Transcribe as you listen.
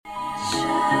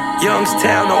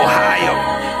Youngstown, Ohio.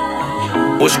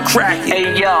 What's cracking?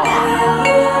 Hey yo,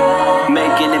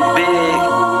 making it big,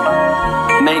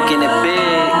 making it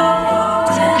big.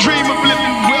 Dream of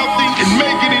living wealthy and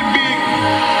making it big.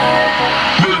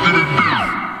 Making it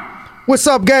big. What's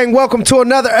up, gang? Welcome to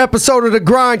another episode of the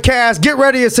Grindcast. Get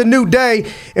ready, it's a new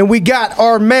day, and we got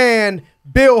our man,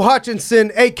 Bill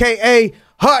Hutchinson, a.k.a.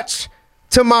 Hutch.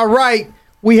 To my right,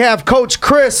 we have Coach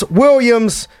Chris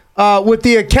Williams with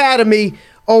the Academy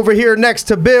over here next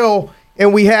to Bill,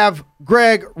 and we have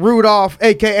Gregg Rudolph,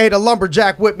 a.k.a. the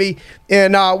Lumberjack, with me,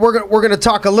 and we're going to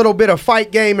talk a little bit of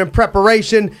fight game and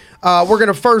preparation. We're going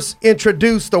to first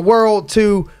introduce the world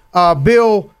to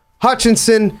Bill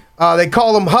Hutchinson. They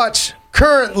call him Hutch.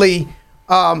 Currently,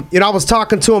 I was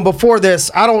talking to him before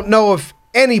this. I don't know if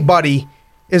anybody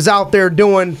is out there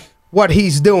doing what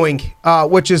he's doing,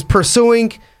 which is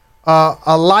pursuing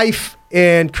a life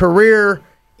and career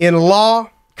in law,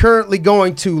 currently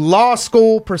going to law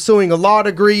school, pursuing a law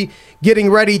degree, getting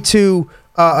ready to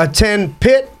attend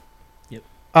Pitt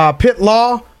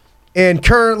Law, and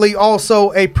currently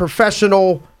also a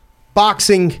professional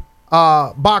boxer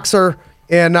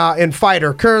and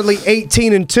fighter. Currently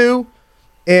 18-2,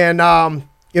 and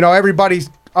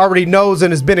everybody's already knows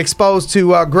and has been exposed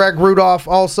to Gregg Rudolph,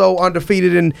 also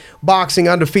undefeated in boxing,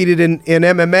 undefeated in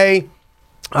MMA.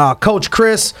 Coach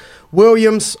Chris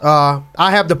Williams, I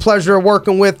have the pleasure of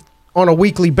working with on a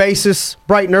weekly basis,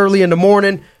 bright and early in the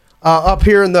morning, up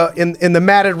here in the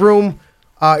matted room,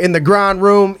 in the grind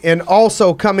room, and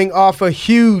also coming off a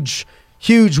huge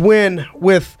win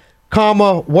with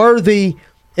Khama Worthy.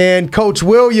 And Coach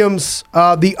Williams,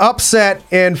 the upset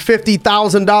and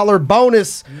 $50,000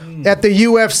 bonus at the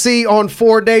UFC on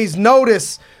 4 days'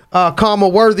 notice. Khama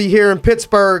Worthy here in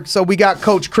Pittsburgh. So we got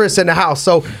Coach Chris in the house.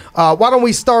 So why don't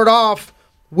we start off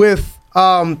with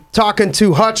talking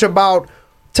to Hutch about,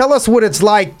 tell us what it's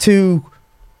like to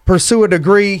pursue a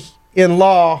degree in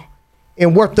law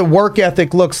and what the work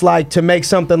ethic looks like to make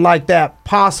something like that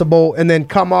possible, and then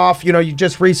come off, you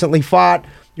just recently fought.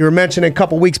 You were mentioning a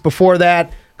couple weeks before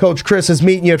that, Coach Chris is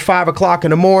meeting you at 5 o'clock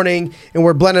in the morning, and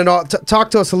we're blending all. Talk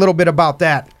to us a little bit about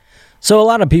that. So a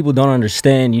lot of people don't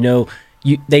understand,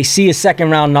 they see a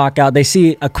second round knockout, they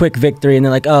see a quick victory, and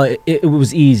they're like, oh, it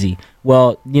was easy.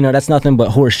 Well, that's nothing but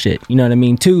horse shit. You know what I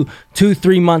mean?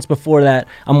 3 months before that,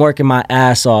 I'm working my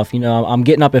ass off. I'm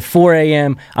getting up at 4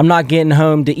 a.m. I'm not getting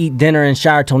home to eat dinner and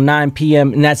shower till 9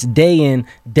 p.m. And that's day in,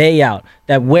 day out.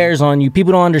 That wears on you.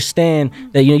 People don't understand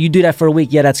that, you do that for a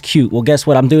week. Yeah, that's cute. Well, guess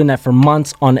what? I'm doing that for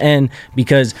months on end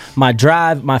because my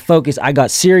drive, my focus, I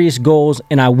got serious goals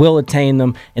and I will attain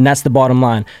them. And that's the bottom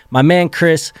line. My man,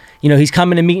 Chris, he's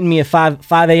coming and meeting me at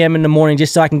 5 a.m. in the morning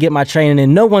just so I can get my training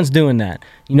in. No one's doing that.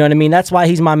 You know what I mean? That's why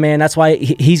he's my man. That's why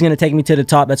he's going to take me to the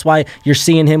top. That's why you're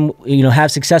seeing him,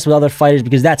 have success with other fighters,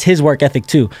 because that's his work ethic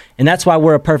too. And that's why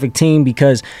we're a perfect team,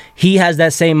 because he has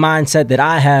that same mindset that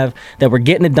I have, that we're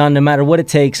getting it done no matter what it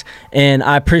takes. And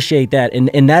I appreciate that.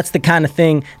 And that's the kind of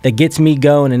thing that gets me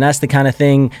going. And that's the kind of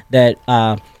thing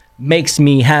that makes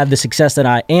me have the success that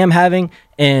I am having.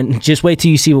 And just wait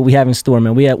till you see what we have in store,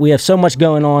 man. We have so much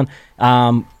going on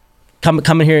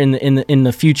coming here in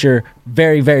the future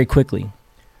very, very quickly.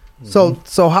 So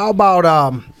how about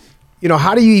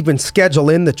how do you even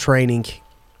schedule in the training,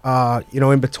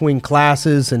 in between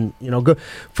classes, and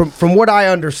from what I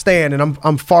understand, and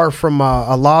I'm far from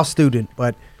a law student,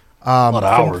 but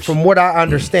from what I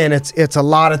understand, it's a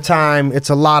lot of time,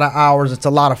 it's a lot of hours, it's a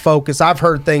lot of focus. I've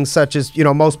heard things such as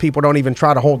most people don't even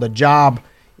try to hold a job,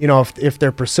 if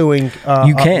they're pursuing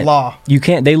law. You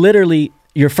can't. They literally,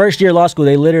 your first year of law school,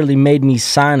 they literally made me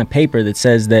sign a paper that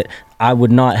says that I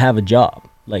would not have a job.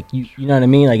 Like, you know what I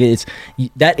mean? Like,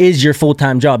 that is your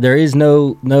full-time job. There is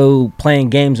no playing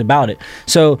games about it.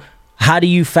 So how do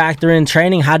you factor in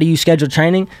training? How do you schedule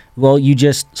training? Well, you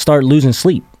just start losing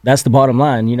sleep. That's the bottom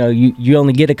line. You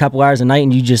only get a couple hours a night,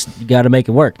 and you got to make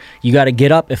it work. You got to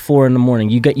get up at 4 in the morning.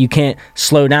 You can't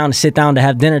slow down to sit down to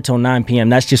have dinner till 9 p.m.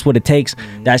 That's just what it takes.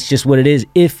 Mm-hmm. That's just what it is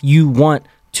if you want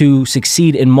to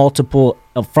succeed in multiple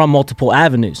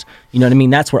avenues. You know what I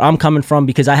mean? That's where I'm coming from,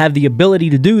 because I have the ability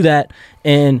to do that,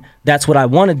 and that's what I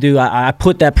want to do. I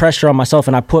put that pressure on myself,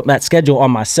 and I put that schedule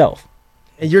on myself.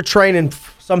 And you're training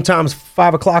sometimes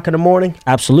 5 o'clock in the morning?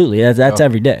 Absolutely. That's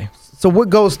every day. So what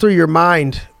goes through your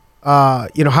mind? How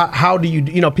do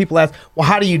you, people ask, well,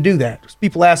 how do you do that?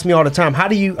 People ask me all the time, how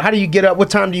do you get up? What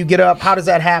time do you get up? How does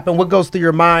that happen? What goes through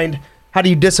your mind? How do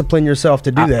you discipline yourself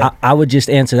to do that? I would just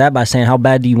answer that by saying, how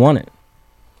bad do you want it?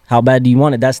 How bad do you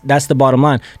want it? That's the bottom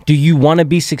line. Do you want to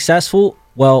be successful,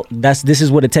 Well, this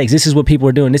is what it takes. This is what people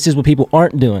are doing. This is what people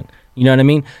aren't doing. You know what I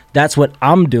mean? That's what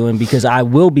I'm doing because I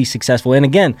will be successful. And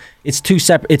again, it's two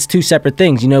separate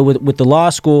things. You know, with the law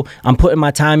school, I'm putting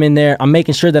my time in there. I'm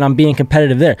making sure that I'm being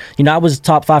competitive there. You know, I was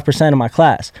top 5% of my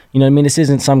class. You know what I mean? This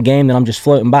isn't some game that I'm just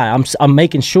floating by. I'm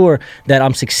making sure that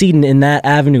I'm succeeding in that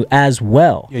avenue as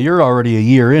well. Yeah, you're already a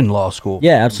year in law school.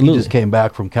 Yeah, absolutely. He just came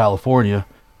back from California,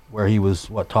 where he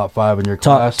was top 5 in your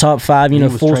class. Top 5. You know,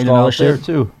 full scholarship. Out there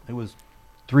too. It was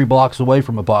 3 blocks away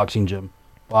from a boxing gym,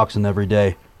 boxing every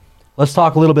day. Let's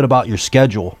talk a little bit about your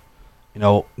schedule. You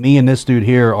know, me and this dude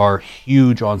here are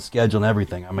huge on schedule and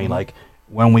everything. I mean, like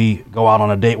when we go out on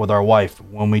a date with our wife,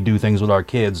 when we do things with our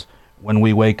kids, when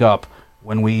we wake up,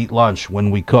 when we eat lunch,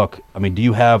 when we cook. I mean, do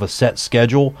you have a set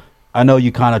schedule? I know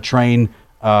you kind of train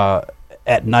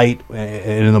at night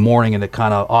and in the morning, and it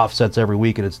kind of offsets every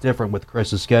week, and it's different with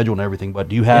Chris's schedule and everything. But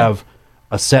do you have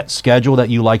a set schedule that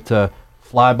you like to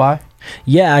fly by?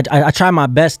 Yeah, I try my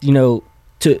best, you know,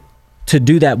 to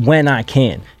do that when I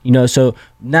can, you know. So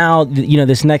now, you know,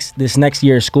 this next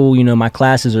year of school, you know, my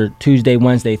classes are Tuesday,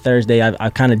 Wednesday, Thursday. I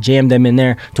kind of jammed them in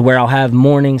there to where I'll have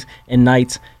mornings and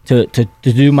nights to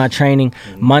do my training.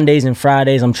 Mondays and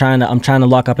Fridays, I'm trying to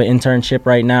lock up an internship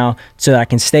right now so that I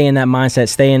can stay in that mindset,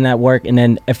 stay in that work, and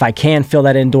then if I can fill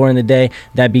that in during the day,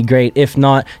 that'd be great. If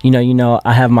not, you know,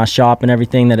 I have my shop and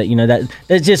everything that, you know,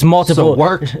 there's just multiple. So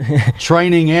work,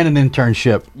 training, and an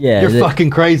internship. Yeah, you're fucking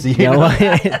crazy. You know?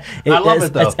 I love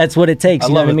it though. That's what it takes.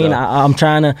 You know what I mean? I'm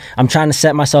trying to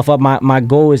set myself up. My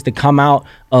goal is to come out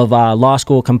of law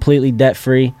school completely debt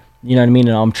free. You know what I mean?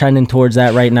 And I'm trending towards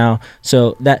that right now.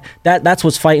 So that's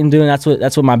what's fighting doing. That's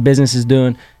what my business is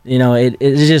doing. You know,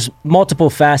 it's just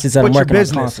multiple facets that I'm working on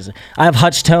constantly. I have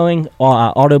Hutch Towing,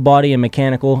 auto body and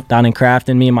mechanical down in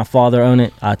Crafton. Me and my father own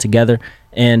it together,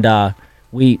 and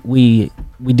we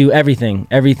do everything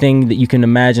that you can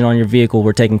imagine on your vehicle.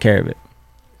 We're taking care of it.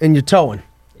 And you're towing.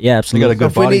 Yeah, absolutely. You got a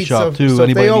good body shop too. So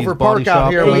if they overpark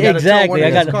out here, we exactly.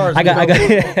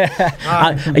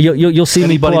 You'll see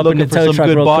me pull up in the tow truck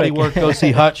real quick. Anybody looking for some good body work, go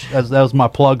see Hutch. That was my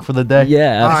plug for the day.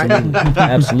 Yeah, absolutely.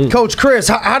 Absolutely. Coach Chris,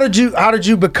 how did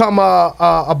you become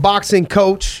a boxing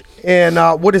coach, and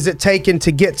what is it taking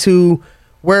to get to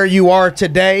where you are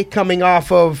today, coming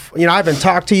off of, you know, I haven't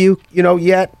talked to you, you know,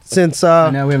 yet since I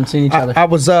know we haven't seen each other. I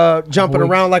was jumping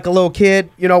around like a little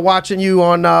kid, you know, watching you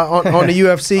on the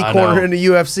UFC corner in the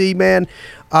UFC, man.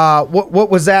 What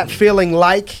was that feeling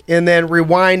like? And then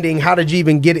rewinding, how did you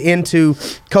even get into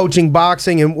coaching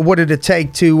boxing, and what did it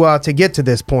take to get to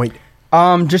this point?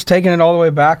 Just taking it all the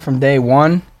way back from day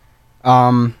one.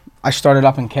 I started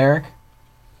up in Carrick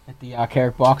at the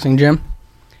Carrick Boxing Gym,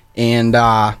 and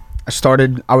I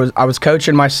was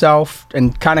coaching myself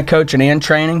and kind of coaching and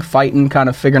training, fighting, kind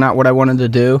of figuring out what I wanted to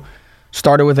do.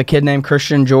 Started with a kid named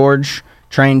Christian George,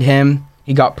 trained him.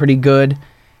 He got pretty good.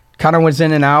 Kind of was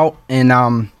in and out, and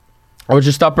I was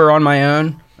just up there on my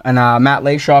own. And Matt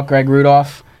Layshaw, Gregg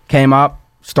Rudolph came up,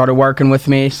 started working with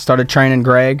me, started training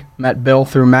Gregg. Met Bill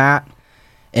through Matt,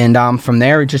 and from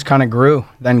there it just kind of grew.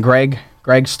 Then Gregg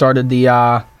started the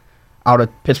out of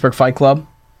Pittsburgh Fight Club.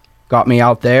 Got me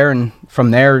out there, and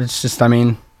from there it's just, I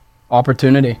mean,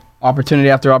 opportunity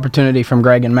after opportunity from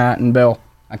Gregg and Matt and Bill.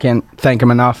 I can't thank them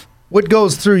enough. What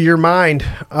goes through your mind?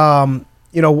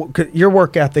 You know, your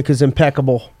work ethic is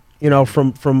impeccable. You know,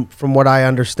 from what I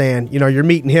understand. You know, you're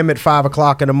meeting him at 5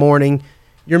 o'clock in the morning.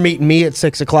 You're meeting me at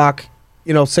 6 o'clock.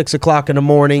 You know, 6 o'clock in the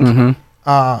morning.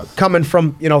 Mm-hmm. Coming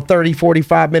from 30,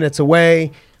 45 minutes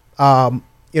away.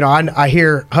 You know, I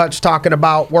hear Hutch talking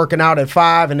about working out at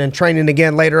 5 and then training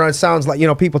again later on. It sounds like, you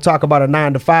know, people talk about a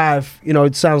 9 to 5. You know,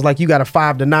 it sounds like you got a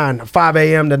 5 to 9, 5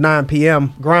 a.m. to 9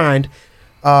 p.m. grind.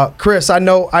 Chris, I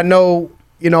know,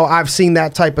 you know, I've seen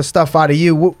that type of stuff out of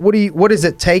you. What is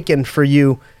it taking for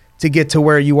you to get to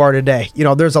where you are today? You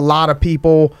know, there's a lot of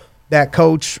people that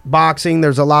coach boxing.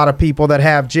 There's a lot of people that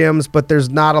have gyms, but there's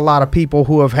not a lot of people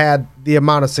who have had the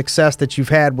amount of success that you've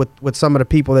had with some of the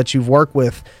people that you've worked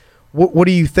with. What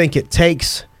do you think it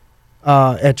takes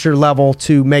at your level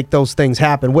to make those things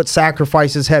happen? What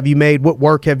sacrifices have you made? What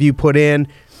work have you put in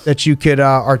that you could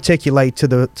articulate to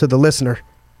the listener?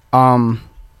 The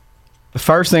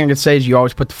first thing I could say is you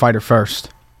always put the fighter first,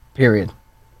 period.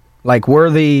 Like,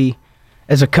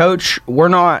 as a coach, we're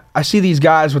not, I see these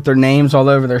guys with their names all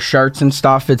over their shirts and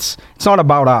stuff. It's not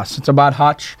about us. It's about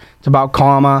Hutch. It's about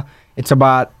Khama. It's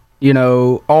about, you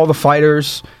know, all the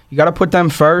fighters. You got to put them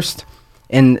first.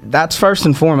 And that's first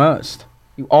and foremost.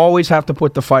 You always have to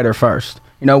put the fighter first.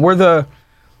 You know,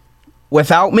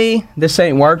 without me, this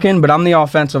ain't working, but I'm the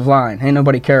offensive line. Ain't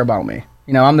nobody care about me.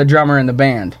 You know, I'm the drummer in the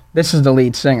band. This is the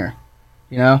lead singer,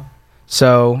 you know?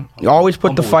 So you always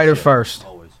put the fighter first.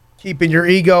 Keeping your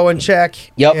ego in check.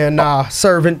 Yep. And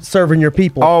serving your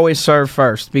people. Always serve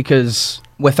first, because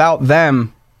without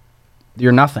them,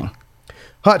 you're nothing.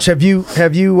 Hutch, do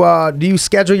you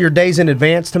schedule your days in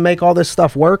advance to make all this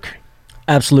stuff work?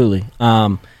 Absolutely.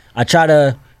 I try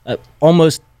to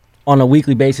almost on a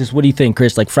weekly basis. What do you think,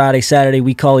 Chris? Like Friday, Saturday,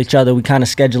 we call each other. We kind of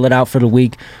schedule it out for the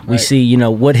week. We see,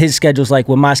 what his schedule's like,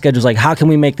 what my schedule's like. How can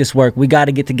we make this work? We got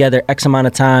to get together X amount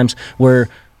of times. We're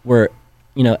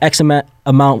X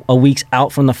amount of weeks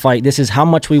out from the fight. This is how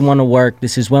much we want to work.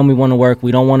 This is when we want to work.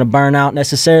 We don't want to burn out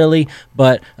necessarily,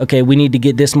 but okay, we need to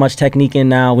get this much technique in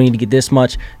now. We need to get this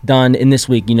much done in this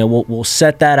week. We'll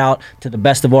set that out to the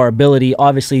best of our ability.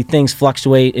 Obviously, things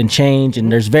fluctuate and change,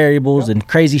 and there's variables and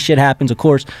crazy shit happens, of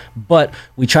course, but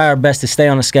we try our best to stay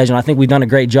on the schedule. I think we've done a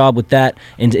great job with that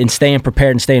and staying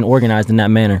prepared and staying organized in that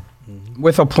manner.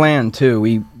 With a plan, too.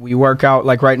 We work out,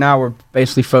 like right now, we're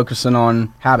basically focusing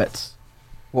on habits.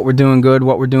 What we're doing good,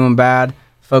 what we're doing bad,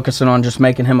 focusing on just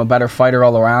making him a better fighter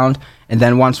all around. And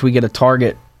then once we get a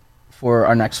target for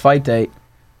our next fight date,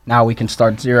 now we can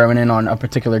start zeroing in on a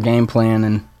particular game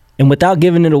plan. And without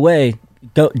giving it away,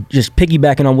 just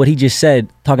piggybacking on what he just said,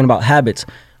 talking about habits,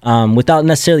 without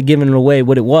necessarily giving it away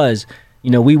what it was,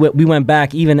 we went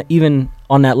back, even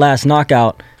on that last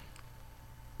knockout,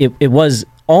 it was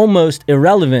almost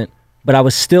irrelevant, but I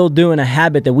was still doing a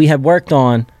habit that we had worked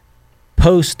on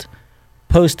post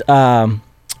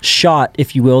shot,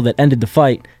 if you will, that ended the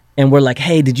fight, and we're like,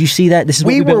 hey, did you see that? This is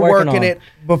what we've been working on. We were working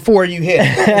it before you hit.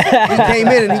 He came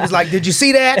in and he was like, did you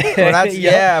see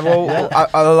that? Well,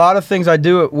 a lot of things I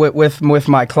do with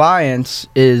my clients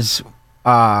is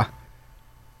what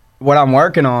I'm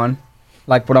working on,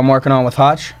 like what I'm working on with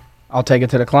Hutch, I'll take it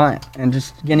to the client and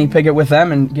just guinea pig it with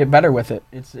them and get better with it.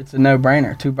 It's a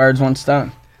no-brainer. 2 birds, 1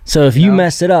 stone. So if you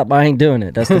mess it up, I ain't doing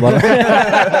it. That's the bottom.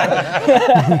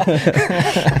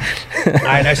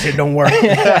 That shit don't work.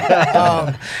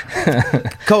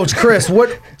 Coach Chris,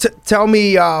 tell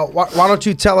me, why don't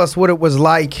you tell us what it was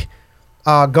like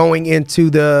going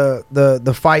into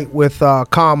the fight with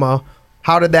Khama?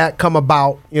 How did that come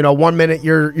about? 1 minute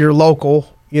you're local,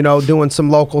 doing some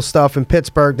local stuff in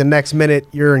Pittsburgh. The next minute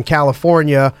you're in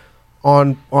California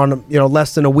on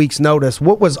less than a week's notice.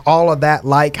 What was all of that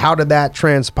like? How did that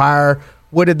transpire?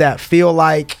 What did that feel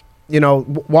like?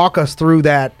 Walk us through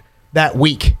that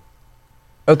week.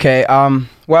 Okay,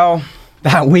 well,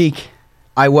 that week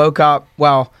I woke up,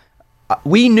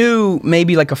 we knew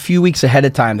maybe like a few weeks ahead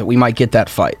of time that we might get that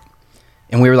fight.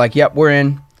 And we were like, yep, we're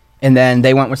in. And then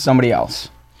they went with somebody else.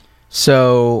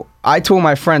 So I told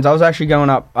my friends, I was actually going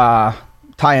up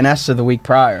Tionesta the week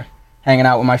prior, hanging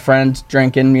out with my friends,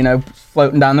 drinking,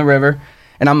 floating down the river.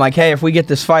 And I'm like, hey, if we get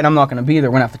this fight, I'm not going to be there.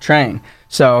 We're going to have to train.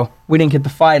 So we didn't get the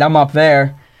fight. I'm up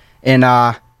there. And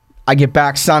I get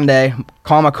back Sunday.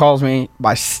 Khama calls me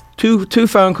by two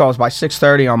phone calls by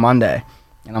 6:30 on Monday.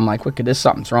 And I'm like, look at this,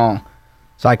 something's wrong.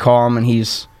 So I call him, and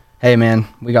he's, hey, man,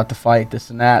 we got the fight, this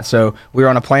and that. So we were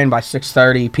on a plane by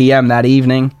 6:30 p.m. that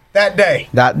evening. That day.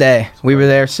 We were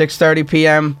there 6:30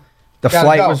 p.m. The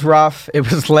flight was rough.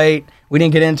 It was late. We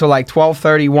didn't get in until like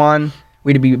 12:31.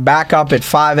 We'd be back up at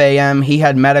 5 a.m. He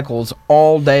had medicals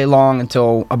all day long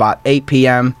until about 8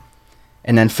 p.m.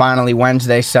 And then finally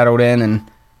Wednesday settled in, and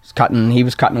he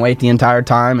was cutting weight the entire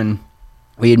time. And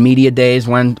we had media days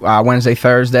Wednesday,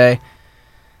 Thursday.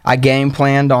 I game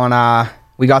planned on,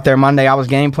 we got there Monday. I was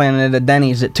game planning at the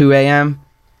Denny's at 2 a.m.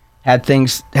 Had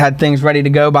things ready to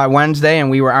go by Wednesday, and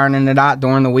we were ironing it out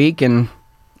during the week, and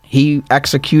he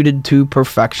executed to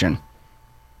perfection.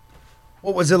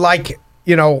 What was it like,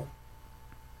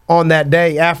 on that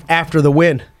day after the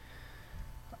win?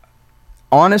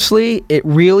 Honestly, it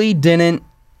really didn't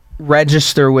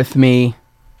register with me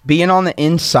being on the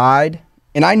inside.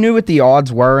 And I knew what the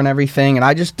odds were and everything, and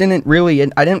I just didn't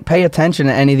pay attention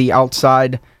to any of the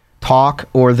outside talk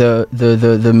or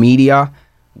the media.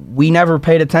 We never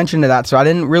paid attention to that, so I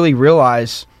didn't really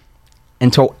realize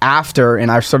until after, and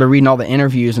I started reading all the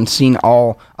interviews and seeing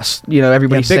all,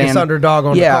 everybody saying, biggest underdog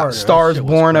on the card. Stars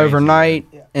born overnight,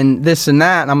 and this and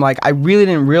that. And I'm like, I really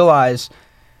didn't realize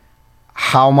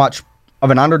how much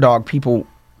of an underdog people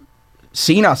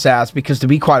seen us as, because to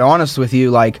be quite honest with you,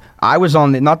 like, I was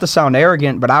on the, not to sound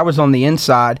arrogant, but I was on the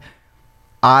inside.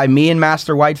 Me and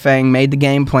Master Whitefang made the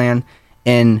game plan,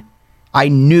 and I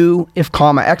knew if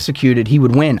Khama executed, he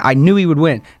would win. I knew he would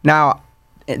win. Now,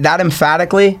 that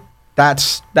emphatically,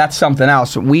 that's something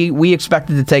else. We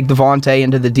expected to take Devontae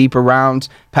into the deeper rounds,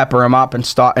 pepper him up,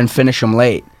 and finish him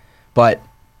late. But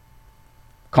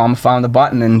Khama found the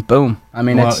button, and boom. I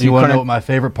mean, you want to know what my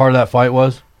favorite part of that fight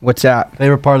was? What's that?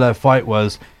 Favorite part of that fight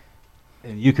was,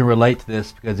 and you can relate to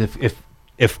this, because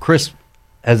if Chris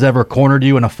has ever cornered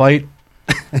you in a fight,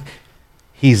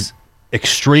 he's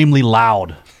extremely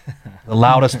loud. The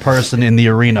loudest person in the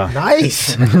arena.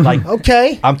 Nice. Like,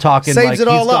 Okay. I'm talking Saves like it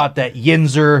all he's got up. that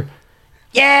Yinzer.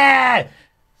 Yeah,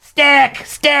 stick.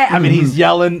 I mean, he's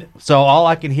yelling. So all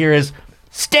I can hear is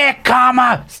stick,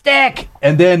 Khama, stick.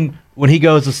 And then when he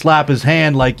goes to slap his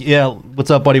hand, like, yeah,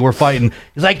 what's up, buddy? We're fighting.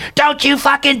 He's like, don't you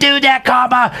fucking do that,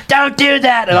 Khama. Don't do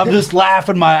that. And I'm just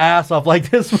laughing my ass off like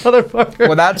this motherfucker.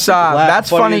 Well, that's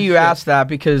funny you asked that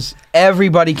because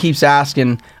everybody keeps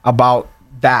asking about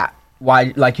that.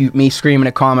 Why, like me screaming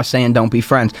at Khama saying, don't be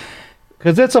friends.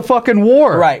 Because it's a fucking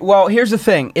war. Right. Well, here's the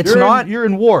thing. It's not. You're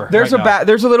in war. There's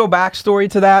there's a little backstory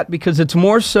to that because it's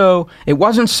more so. It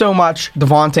wasn't so much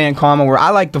Devontae and Khama, where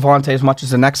I like Devontae as much as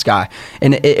the next guy,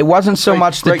 and it wasn't so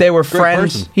much that they were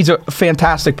friends. Person. He's a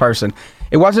fantastic person.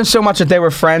 It wasn't so much that they were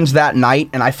friends that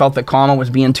night, and I felt that Khama was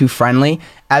being too friendly,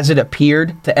 as it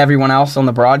appeared to everyone else on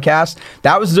the broadcast.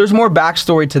 There's more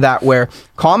backstory to that, where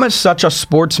Khama is such a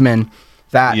sportsman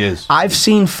that He is. I've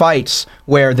seen fights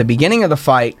where the beginning of the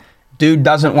fight, dude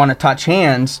doesn't want to touch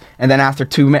hands, and then after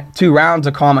two rounds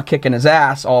of Khama kicking his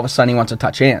ass, all of a sudden he wants to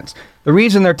touch hands. The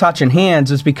reason they're touching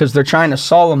hands is because they're trying to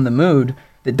solemn the mood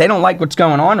that they don't like what's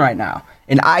going on right now.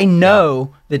 And I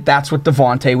know that that's what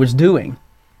Devontae was doing.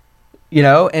 You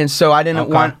know, and so I didn't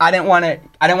want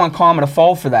Khama to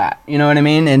fall for that. You know what I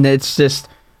mean? And it's just,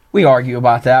 we argue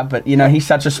about that, but you know, he's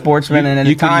such a sportsman, and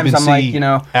at times I'm like, you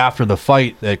know, after the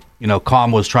fight that, you know,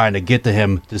 Khama was trying to get to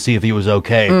him to see if he was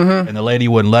okay, and the lady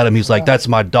wouldn't let him. He's like, that's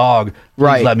my dog. Please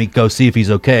Right. let me go see if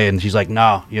he's okay. And she's like,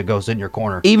 no, you go sit in your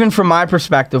corner. even from my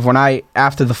perspective,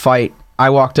 after the fight, I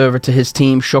walked over to his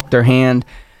team, shook their hand.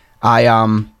 I,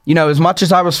 you know, as much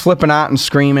as I was flipping out and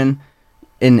screaming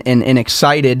and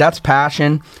excited, that's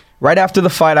passion. Right after the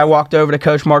fight, I walked over to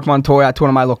Coach Mark Montoya. I told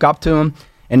him I look up to him,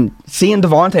 and seeing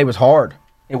Devontae was hard.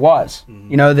 It was,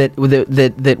 you know,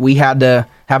 that we had to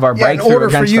have our breakthrough in order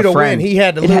for against you a to friend. win, he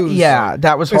had to lose. Yeah,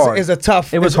 that was hard. It's a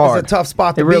tough. It was It's hard. a tough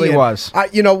spot to It really be in. was.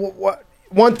 You know,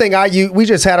 one thing we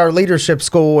just had our leadership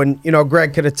school, and you know,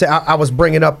 Gregg could have. I was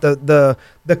bringing up the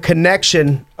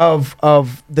connection of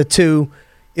the two.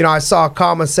 You know, I saw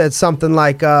Khama said something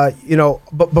like, you know,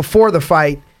 but before the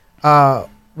fight,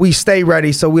 we stay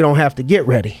ready so we don't have to get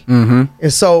ready. Mm-hmm.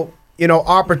 And so, you know,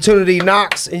 opportunity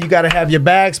knocks, and you got to have your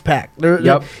bags packed.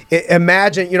 Yep.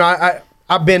 Imagine, you know,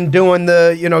 I've been doing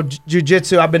the, you know,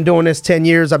 jiu-jitsu. I've been doing this 10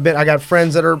 years. I got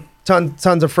friends that are tons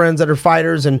of friends that are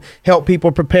fighters and help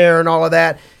people prepare and all of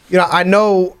that. You know, I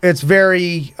know it's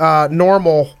very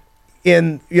normal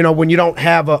in, you know, when you don't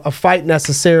have a fight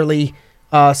necessarily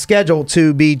scheduled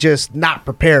to be just not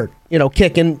prepared. You know,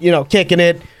 kicking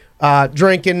it,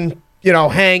 drinking, you know,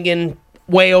 hanging,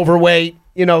 way overweight,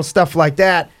 you know, stuff like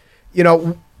that. You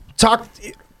know, talk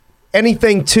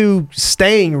anything to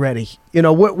staying ready. You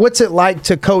know, what's it like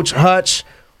to coach Hutch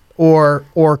or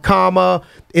Khama?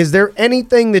 Is there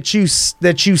anything that you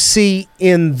see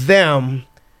in them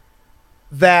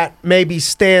that maybe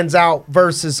stands out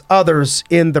versus others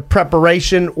in the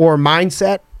preparation or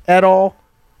mindset at all?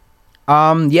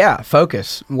 Yeah,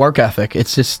 focus, work ethic.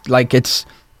 It's just like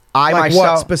I like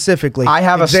myself what specifically? I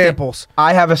have examples.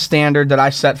 I have a standard that I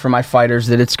set for my fighters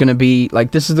that it's going to be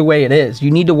like, this is the way it is. You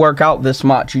need to work out this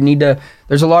much. You need to.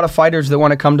 There's a lot of fighters that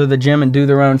want to come to the gym and do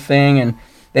their own thing, and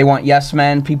they want yes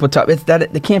men. People tell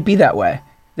it can't be that way.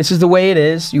 This is the way it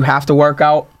is. You have to work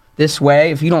out this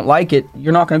way. If you don't like it,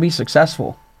 you're not going to be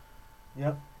successful.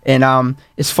 Yep. And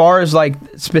as far as like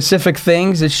specific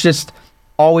things, it's just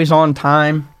always on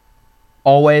time.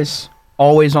 Always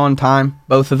on time,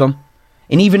 both of them.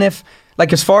 And even if,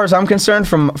 like, as far as I'm concerned,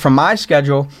 from my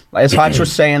schedule, as Hutch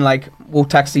was saying, like, we'll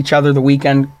text each other the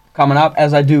weekend coming up,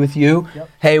 as I do with you. Yep.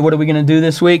 Hey, what are we going to do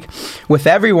this week? With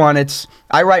everyone,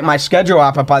 I write my schedule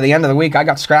up, but by the end of the week, I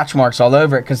got scratch marks all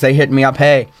over it because they hit me up,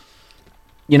 hey,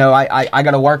 you know, I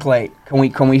got to work late. Can we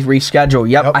reschedule?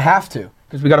 Yep, I have to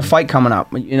because we got a fight coming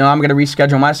up. You know, I'm going to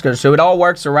reschedule my schedule. So it all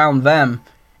works around them,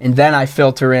 and then I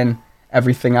filter in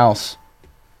everything else.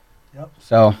 Yep.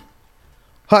 So...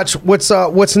 Hutch, what's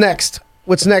next?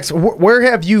 What's next? Where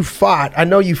have you fought? I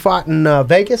know you fought in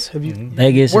Vegas. Have you?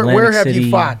 Vegas, where Atlantic have City,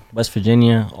 you fought? West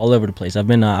Virginia, all over the place. I've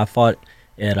been. I fought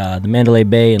at the Mandalay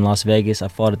Bay in Las Vegas. I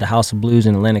fought at the House of Blues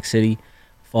in Atlantic City.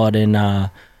 Fought in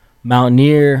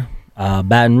Mountaineer,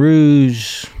 Baton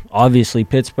Rouge, obviously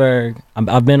Pittsburgh.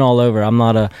 I've been all over. I'm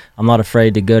not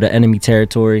afraid to go to enemy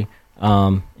territory.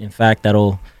 In fact,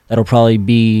 that'll probably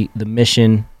be the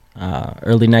mission.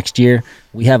 Early next year,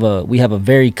 we have a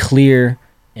very clear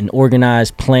and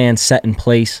organized plan set in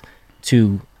place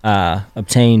to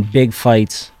obtain big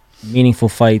fights, meaningful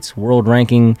fights, world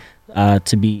ranking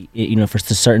to be, for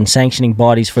certain sanctioning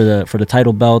bodies for the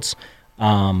title belts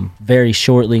very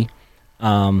shortly.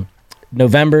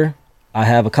 November, I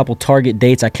have a couple target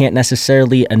dates. I can't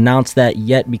necessarily announce that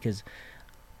yet because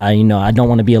I don't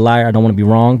want to be a liar. I don't want to be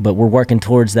wrong, but we're working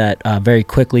towards that very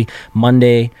quickly.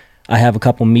 Monday, I have a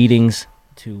couple meetings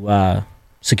to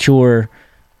secure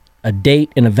a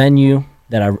date and a venue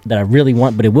that I really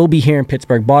want, but it will be here in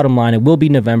Pittsburgh. Bottom line, it will be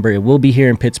November. It will be here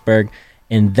in Pittsburgh,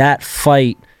 and that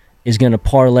fight is going to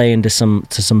parlay into some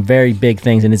very big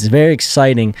things, and it's very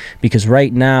exciting because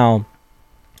right now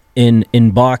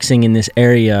in boxing in this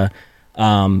area,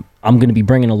 I'm going to be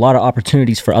bringing a lot of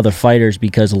opportunities for other fighters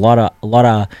because a lot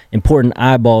of important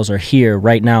eyeballs are here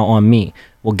right now on me.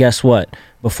 Well, guess what?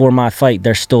 Before my fight,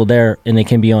 they're still there, and they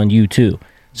can be on you too.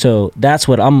 So that's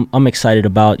what I'm excited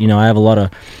about. I have a lot of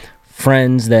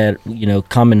friends that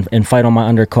come and fight on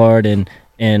my undercard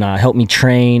and help me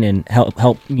train and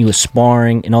help me with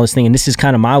sparring and all this thing. And this is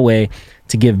kind of my way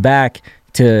to give back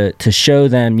to show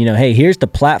them, hey, here's the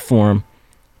platform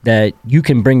that you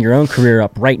can bring your own career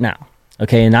up right now.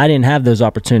 Okay, and I didn't have those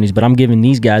opportunities, but I'm giving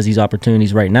these guys these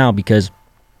opportunities right now because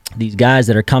these guys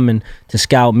that are coming to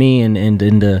scout me and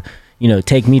to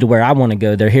take me to where I want to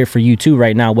go, they're here for you too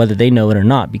right now, whether they know it or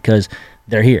not, because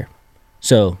they're here.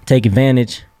 So take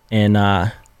advantage. And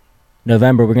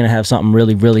November, we're going to have something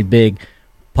really, really big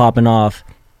popping off.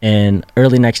 And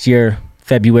early next year,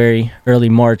 February, early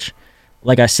March,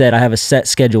 like I said, I have a set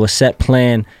schedule, a set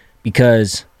plan,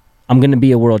 because I'm going to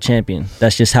be a world champion.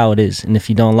 That's just how it is. And if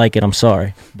you don't like it, I'm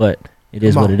sorry. But it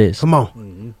is what it is. Come on.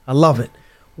 Mm-hmm. I love it.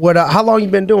 How long you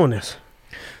been doing this?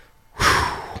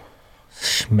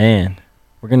 Man,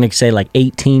 we're going to say like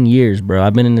 18 years, bro.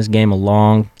 I've been in this game a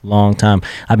long, long time.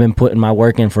 I've been putting my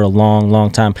work in for a long,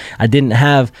 long time. I didn't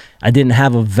have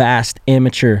a vast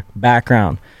amateur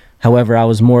background. However, I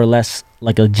was more or less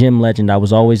like a gym legend. I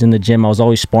was always in the gym. I was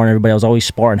always sparring everybody. I was always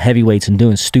sparring heavyweights and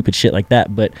doing stupid shit like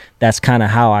that. But that's kind of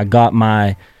how I got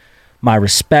my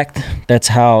respect. That's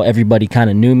how everybody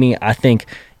kind of knew me. I think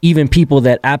even people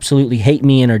that absolutely hate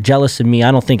me and are jealous of me,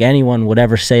 I don't think anyone would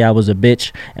ever say I was a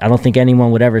bitch. I don't think anyone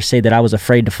would ever say that I was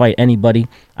afraid to fight anybody.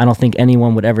 I don't think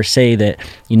anyone would ever say that,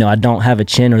 I don't have a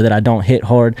chin or that I don't hit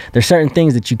hard. There's certain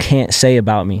things that you can't say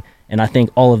about me, and I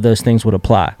think all of those things would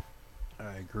apply.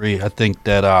 I agree. I think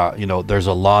that, there's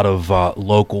a lot of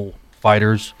local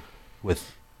fighters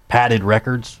with padded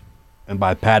records, and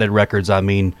by padded records, I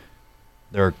mean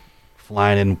they're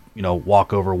flying in,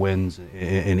 walkover wins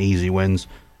and easy wins.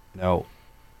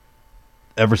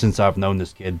 Ever since I've known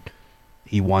this kid,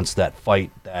 he wants that fight,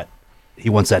 he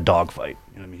wants that dog fight.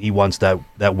 He wants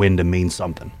that win to mean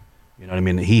something.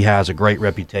 He has a great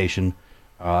reputation.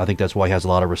 I think that's why he has a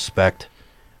lot of respect.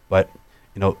 But,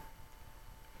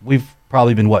 we've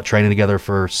probably been, training together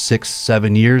for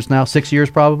 6-7 years now? 6 years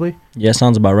probably? Yeah,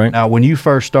 sounds about right. Now, when you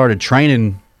first started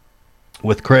training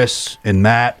with Chris and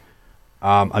Matt,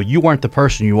 you weren't the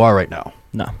person you are right now.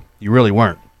 No. You really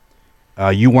weren't.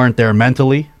 You weren't there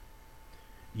mentally.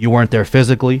 You weren't there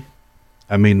physically.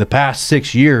 The past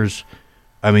 6 years,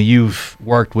 you've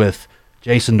worked with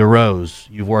Jason DeRose.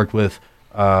 You've worked with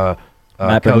Coach,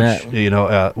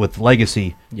 with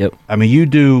Legacy. Yep. You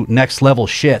do next level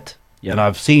shit. Yep. And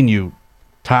I've seen you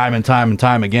time and time and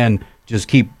time again just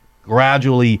keep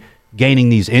gradually gaining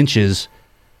these inches.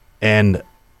 And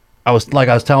I was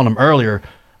telling him earlier,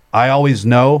 I always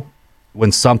know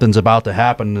when something's about to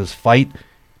happen in this fight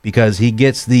because he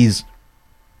gets these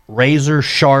razor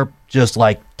sharp, just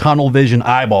like tunnel vision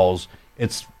eyeballs.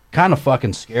 It's kind of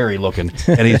fucking scary looking,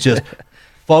 and he's just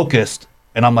focused.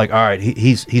 And I'm like, all right,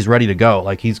 he's ready to go.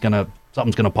 Like something's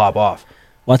gonna pop off.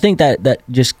 Well, I think that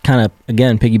just kind of,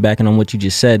 again, piggybacking on what you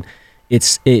just said,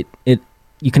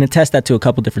 you can attest that to a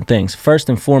couple different things. First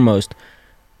and foremost,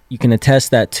 you can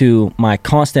attest that to my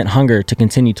constant hunger to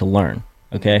continue to learn.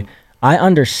 Okay, mm-hmm. I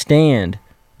understand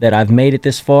that I've made it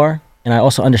this far, and I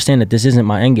also understand that this isn't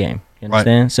my end game. You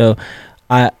understand? Right. So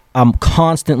I'm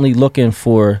constantly looking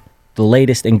for the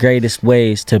latest and greatest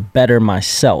ways to better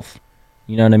myself.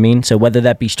 You know what I mean? So whether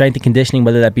that be strength and conditioning,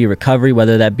 whether that be recovery,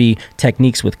 whether that be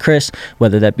techniques with Chris,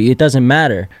 whether that be, it doesn't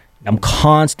matter. I'm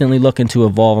constantly looking to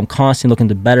evolve. I'm constantly looking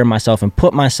to better myself and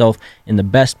put myself in the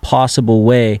best possible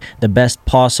way, the best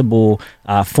possible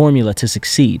formula to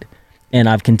succeed. And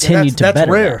I've continued to better. That's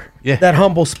rare. Yeah. That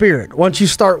humble spirit. Once you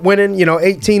start winning,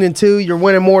 18-2, you're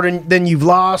winning more than you've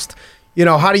lost.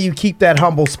 How do you keep that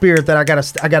humble spirit that I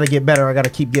gotta get better? I gotta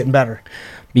keep getting better.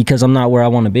 Because I'm not where I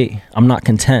want to be. I'm not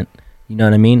content. You know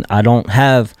what I mean? I don't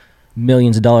have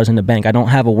millions of dollars in the bank. I don't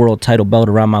have a world title belt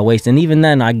around my waist. And even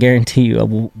then, I guarantee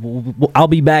you, I'll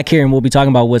be back here and we'll be talking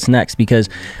about what's next, because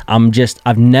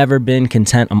I've never been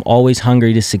content. I'm always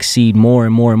hungry to succeed more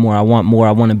and more and more. I want more.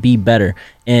 I want to be better.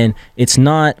 And it's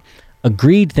not a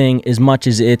greed thing as much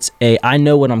as it's I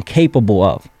know what I'm capable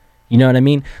of. You know what I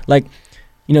mean? Like,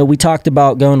 you know, we talked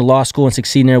about going to law school and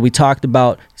succeeding there. We talked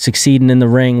about succeeding in the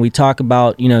ring. We talk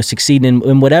about, you know, succeeding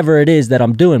in whatever it is that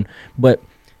I'm doing. But,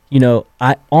 you know,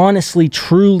 I honestly,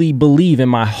 truly believe in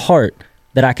my heart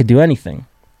that I could do anything.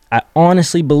 I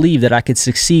honestly believe that I could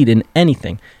succeed in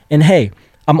anything. And hey,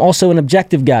 I'm also an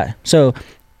objective guy. So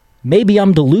maybe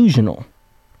I'm delusional.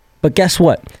 But guess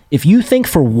what? If you think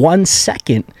for 1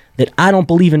 second that I don't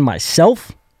believe in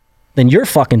myself, then you're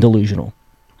fucking delusional.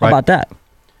 How about that?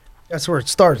 That's where it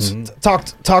starts.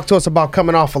 Talk to us about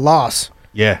coming off a loss.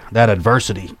 Yeah, that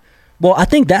adversity. Well, I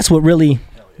think that's what really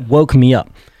woke me up.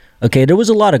 Okay, there was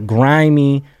a lot of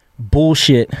grimy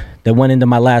bullshit that went into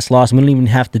my last loss. We don't even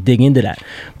have to dig into that.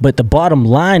 But the bottom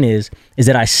line is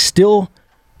that I still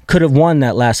could have won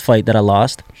that last fight that I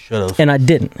lost. Should have. And I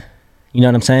didn't. You know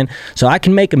what I'm saying? So I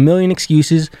can make a million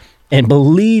excuses, and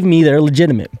believe me, they're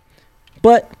legitimate.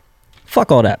 But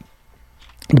fuck all that.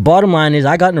 The bottom line is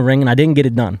I got in the ring and I didn't get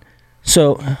it done.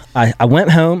 So I went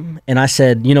home and I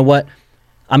said, you know what?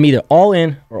 I'm either all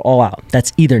in or all out.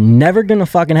 That's either never going to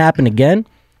fucking happen again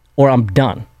or I'm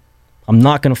done. I'm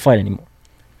not going to fight anymore.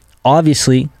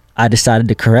 Obviously, I decided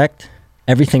to correct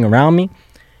everything around me.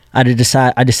 I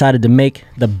decided to make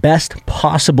the best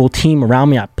possible team around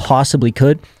me I possibly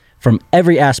could from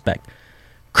every aspect.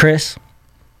 Chris,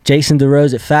 Jason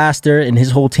DeRose at Faster and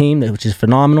his whole team, which is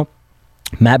phenomenal.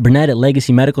 Matt Burnett at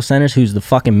Legacy Medical Centers, who's the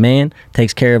fucking man,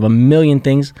 takes care of a million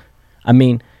things. I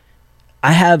mean,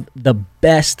 I have the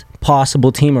best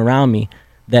possible team around me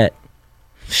that,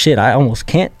 shit, I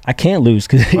can't lose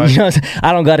because you know,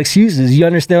 I don't got excuses. You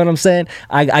understand what I'm saying?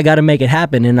 I got to make it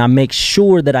happen, and I make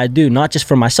sure that I do, not just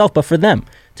for myself, but for them,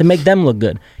 to make them look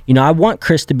good. You know, I want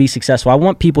Chris to be successful. I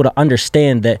want people to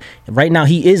understand that right now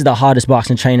he is the hottest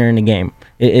boxing trainer in the game,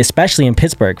 especially in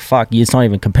Pittsburgh. Fuck, it's not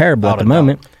even comparable at the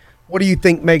moment. What do you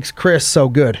think makes Chris so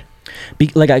good?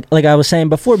 Like I was saying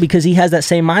before, because he has that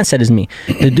same mindset as me.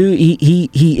 The dude,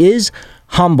 he is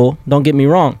humble, don't get me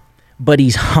wrong, but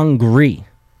he's hungry.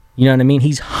 You know what I mean?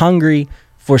 He's hungry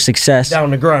for success.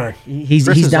 Down the grind. He's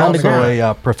Chris down the is grind.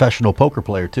 also a professional poker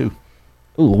player too.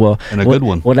 Ooh, well, and a good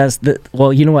one.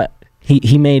 Well, you know what?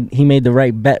 He made the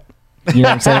right bet. You know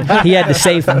what I'm saying? He had the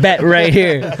safe bet right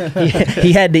here.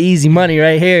 He had the easy money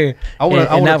right here. I want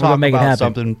to talk about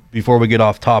something before we get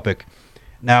off topic.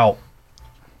 Now,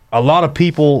 a lot of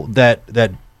people that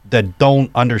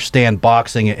don't understand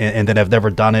boxing and that have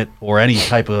never done it or any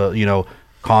type of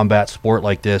combat sport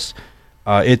like this,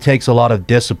 it takes a lot of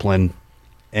discipline,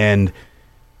 and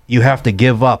you have to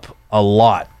give up a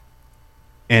lot.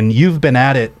 And you've been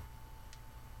at it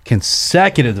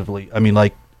consecutively. I mean,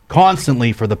 like,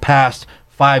 constantly for the past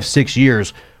 5-6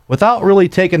 years without really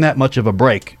taking that much of a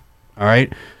break. All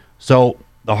right. So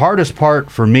the hardest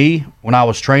part for me when I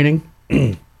was training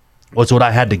was what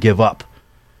I had to give up.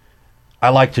 I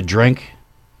like to drink.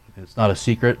 It's not a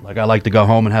secret. Like, I like to go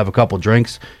home and have a couple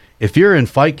drinks. If you're in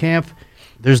fight camp,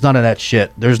 there's none of that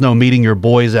shit. There's no meeting your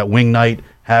boys at wing night,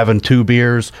 having 2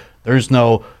 beers. There's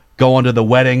no going to the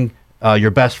wedding,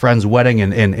 your best friend's wedding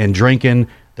and drinking.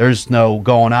 There's no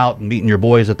going out and meeting your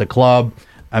boys at the club.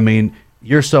 I mean,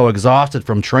 you're so exhausted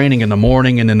from training in the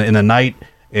morning and in the night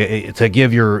to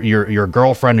give your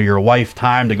girlfriend or your wife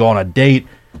time to go on a date.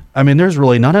 I mean, there's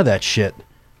really none of that shit.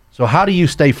 So how do you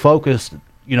stay focused,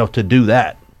 to do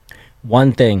that?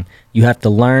 One thing, you have to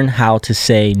learn how to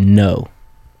say no.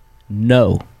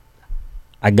 No.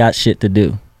 I got shit to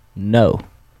do. No.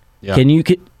 Yeah.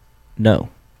 No.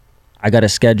 I got a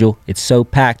schedule. It's so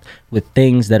packed with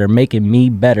things that are making me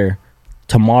better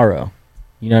tomorrow.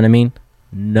 You know what I mean?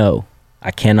 No. I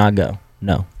cannot go.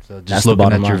 No. So just That's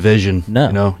looking at your vision,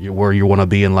 no. Where you want to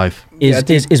be in life.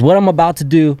 Is what I'm about to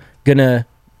do gonna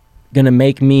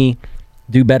make me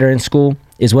do better in school?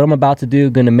 Is what I'm about to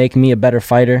do gonna make me a better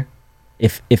fighter?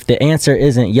 If the answer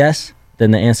isn't yes,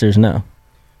 then the answer is no.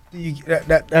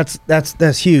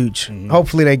 That's huge. Mm-hmm.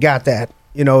 Hopefully they got that.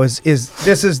 Is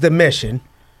this is the mission?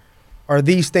 Are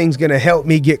these things going to help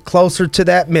me get closer to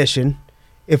that mission?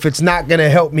 If it's not going to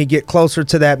help me get closer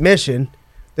to that mission,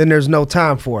 then there's no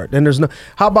time for it. Then there's no.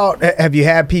 How about, have you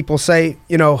had people say,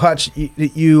 Hutch,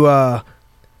 you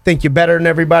think you're better than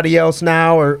everybody else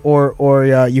now,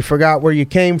 or you forgot where you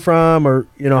came from, or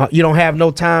you don't have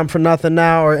no time for nothing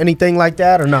now, or anything like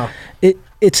that, or no?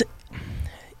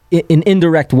 in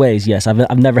indirect ways, yes.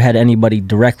 I've never had anybody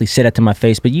directly say that to my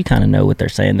face, but you kind of know what they're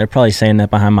saying. They're probably saying that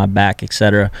behind my back,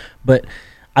 etc. But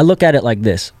I look at it like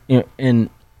this, and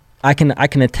I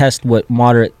can attest what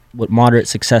moderate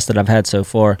success that I've had so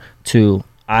far to.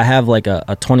 I have like a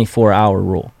 24-hour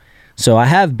rule. So I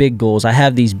have big goals. I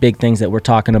have these big things that we're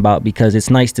talking about because it's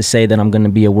nice to say that I'm going to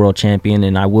be a world champion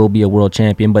and I will be a world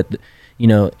champion. But,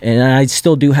 and I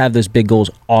still do have those big goals,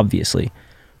 obviously.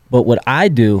 But what I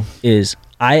do is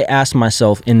I ask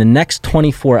myself in the next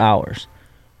 24 hours,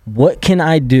 what can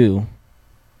I do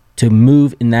to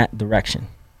move in that direction?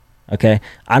 Okay?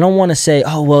 I don't want to say,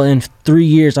 oh, well, in 3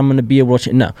 years I'm going to be a world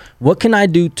champion. No. What can I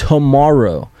do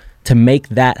tomorrow to make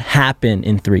that happen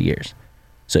in 3 years?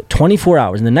 So 24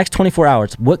 hours. In the next 24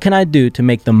 hours, what can I do to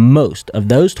make the most of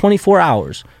those 24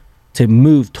 hours to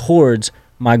move towards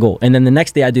my goal? And then the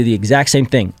next day I do the exact same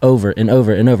thing over and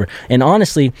over and over. And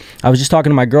honestly, I was just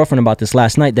talking to my girlfriend about this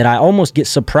last night, that I almost get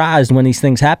surprised when these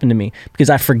things happen to me because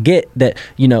I forget that,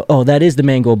 oh, that is the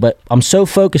main goal. But I'm so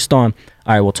focused on,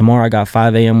 all right, well, tomorrow I got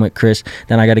 5 a.m. with Chris.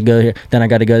 Then I got to go here. Then I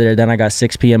got to go there. Then I got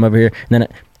 6 p.m. over here.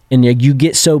 And you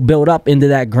get so built up into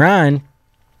that grind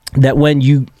that when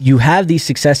you have these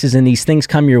successes and these things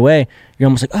come your way, you're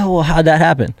almost like, oh, well, how'd that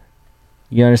happen?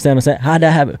 You understand what I'm saying? How'd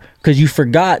that happen? Because you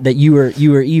forgot that you were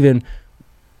even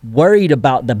worried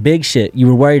about the big shit. You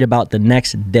were worried about the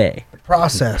next day. The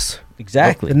process.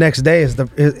 Exactly. The next day is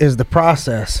the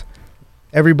process.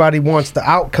 Everybody wants the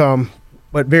outcome,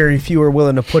 but very few are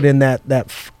willing to put in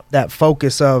that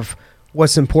focus of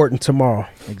what's important tomorrow.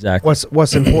 Exactly.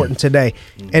 What's important today.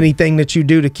 Anything that you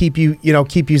do to keep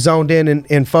you zoned in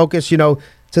and focused, to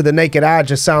the naked eye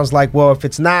just sounds like, well, if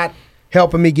it's not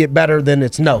helping me get better, then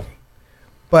it's no.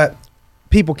 But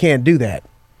people can't do that.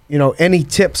 Any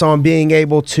tips on being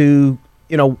able to,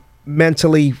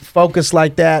 mentally focus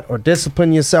like that or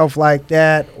discipline yourself like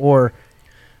that? Or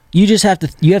you just have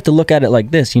to look at it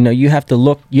like this. You have to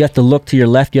look to your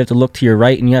left, you have to look to your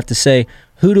right, and you have to say,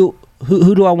 who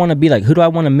do I want to be like? Who do I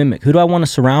want to mimic? Who do I want to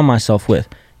surround myself with?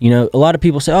 A lot of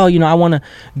people say, oh, I want to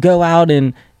go out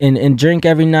and drink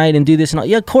every night and do this and all.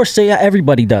 Yeah, of course,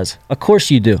 everybody does. Of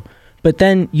course you do. But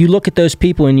then you look at those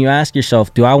people and you ask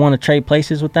yourself, do I want to trade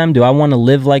places with them? Do I want to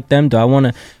live like them? Do I want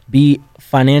to be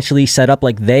financially set up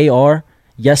like they are?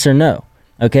 Yes or no?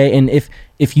 Okay, and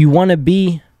if you want to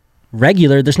be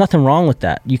regular, there's nothing wrong with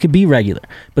that. You could be regular.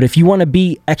 But if you want to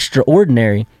be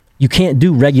extraordinary, you can't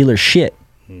do regular shit.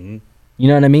 Mm-hmm. You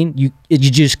know what I mean? You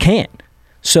just can't.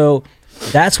 So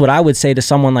that's what I would say to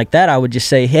someone like that. I would just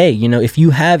say, hey, if you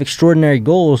have extraordinary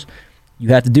goals, you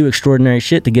have to do extraordinary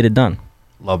shit to get it done.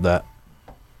 Love that.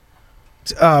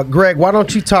 Gregg, why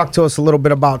don't you talk to us a little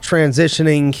bit about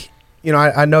transitioning?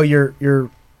 I know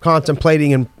you're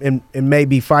contemplating and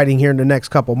maybe fighting here in the next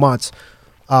couple months.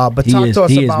 But talk to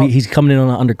us about he's coming in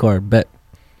on an undercard. Bet.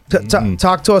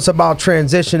 Talk to us about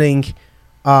transitioning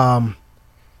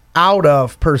out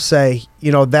of, per se,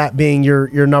 that being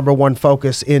your number one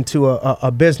focus into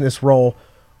a business role.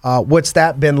 What's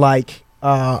that been like?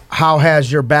 How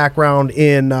has your background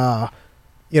in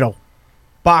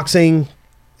boxing,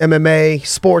 MMA,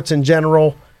 sports in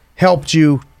general helped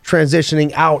you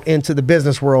transitioning out into the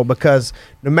business world? Because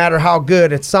no matter how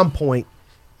good, at some point,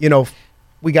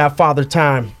 we got father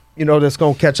time, that's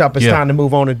going to catch up. It's time to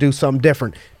move on and do something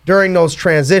different. During those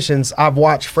transitions, I've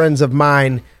watched friends of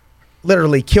mine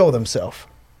literally kill themselves.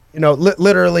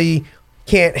 Literally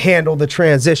can't handle the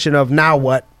transition of, now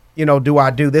what, do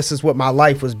I do? This is what my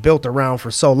life was built around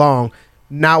for so long.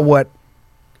 Now what?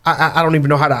 I don't even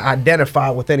know how to identify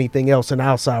with anything else in the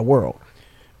outside world.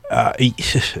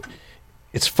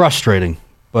 It's frustrating,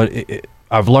 but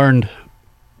I've learned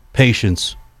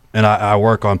patience, and I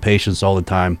work on patience all the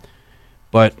time.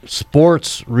 But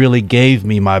sports really gave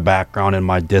me my background and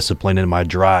my discipline and my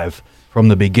drive from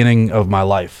the beginning of my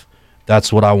life.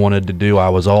 That's what I wanted to do. I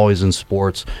was always in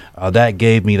sports. That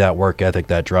gave me that work ethic,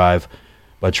 that drive.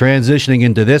 But transitioning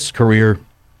into this career,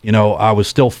 I was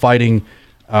still fighting.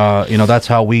 That's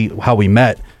how we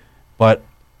met. But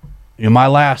in my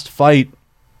last fight,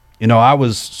 I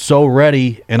was so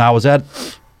ready, and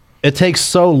it takes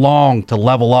so long to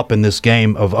level up in this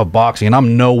game of boxing, and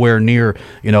I'm nowhere near,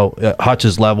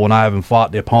 Hutch's level, and I haven't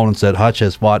fought the opponents that Hutch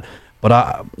has fought. But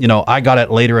I got it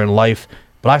later in life.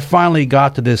 But I finally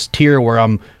got to this tier where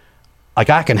I'm like,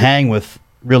 I can hang with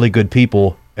really good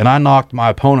people, and I knocked my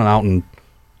opponent out in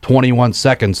 21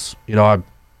 seconds. It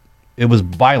was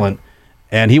violent.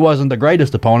 And he wasn't the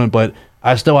greatest opponent, but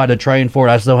I still had to train for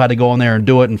it. I still had to go in there and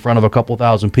do it in front of a couple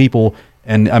thousand people.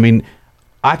 And,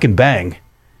 I can bang.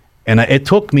 And it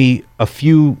took me a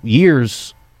few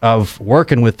years of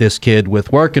working with this kid,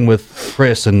 working with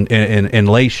Chris and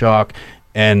Layshock,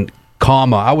 And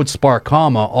Khama, I would spar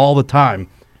Khama all the time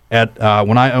at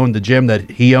when I owned the gym that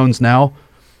he owns now.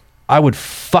 I would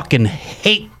fucking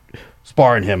hate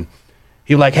sparring him.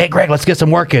 He'd be like, hey, Gregg, let's get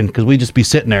some work in, because we'd just be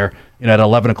sitting there, at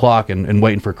 11 o'clock and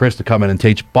waiting for Chris to come in and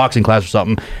teach boxing class or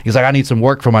something. He's like, I need some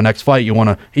work for my next fight.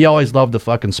 He always loved to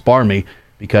fucking spar me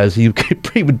because he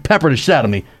would pepper the shit out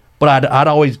of me. But I'd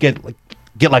always get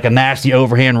like a nasty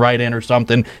overhand right in or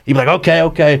something. He'd be like,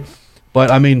 okay. But,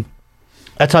 I mean,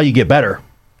 that's how you get better,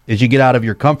 is you get out of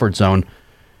your comfort zone.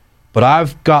 But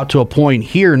I've got to a point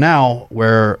here now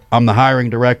where I'm the hiring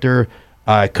director.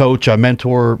 I coach, I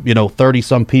mentor,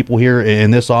 30-some people here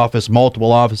in this office,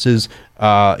 multiple offices.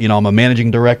 I'm a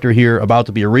managing director here, about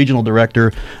to be a regional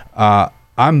director.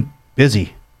 I'm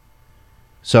busy.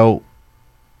 So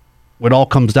it all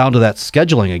comes down to that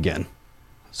scheduling again.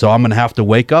 So I'm going to have to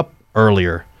wake up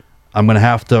earlier. I'm going to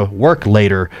have to work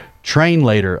later, train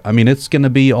later. I mean, it's going to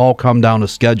be all come down to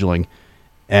scheduling.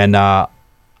 And I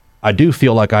do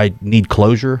feel like I need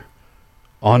closure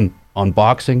on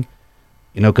boxing,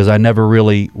 because I never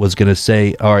really was going to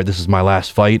say, all right, this is my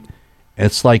last fight.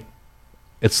 It's like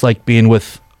being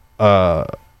with a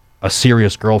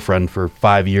serious girlfriend for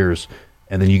 5 years,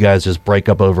 and then you guys just break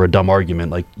up over a dumb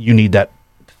argument. Like, you need that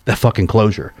fucking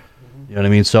closure. You know what I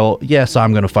mean? So, yes,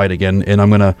 I'm going to fight again, and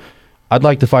I'd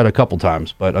like to fight a couple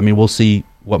times, but, I mean, we'll see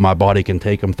what my body can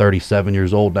take. I'm 37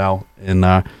 years old now,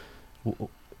 and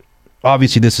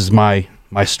obviously this is my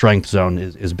strength zone,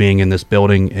 is being in this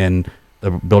building and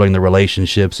building the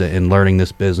relationships and learning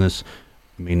this business.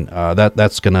 I mean,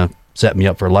 that's going to set me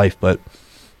up for life, but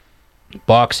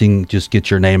boxing just gets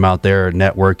your name out there,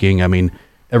 networking. I mean,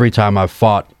 every time I've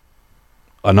fought,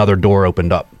 another door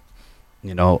opened up.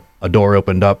 A door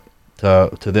opened up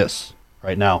to this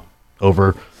right now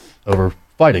over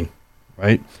fighting,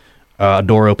 right? A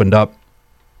door opened up.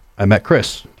 I met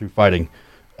Chris through fighting.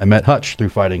 I met Hutch through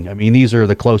fighting. I mean, these are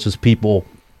the closest people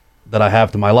that I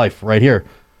have to my life right here.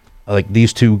 Like,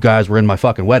 these two guys were in my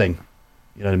fucking wedding.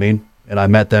 You know what I mean? And I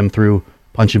met them through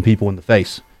punching people in the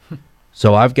face.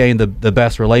 So I've gained the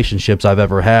best relationships I've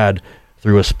ever had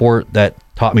through a sport that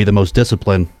taught me the most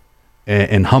discipline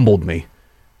and humbled me.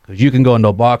 Because you can go into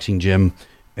a boxing gym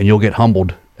and you'll get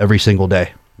humbled every single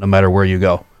day, no matter where you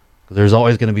go. Because there's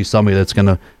always going to be somebody that's going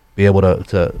to be able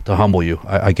to humble you.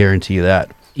 I guarantee you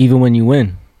that. Even when you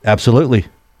win. Absolutely.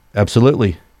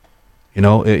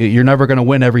 You're never going to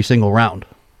win every single round.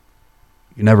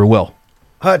 You never will.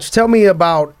 Hutch, tell me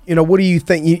about, what do you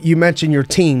think? You mentioned your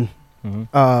team.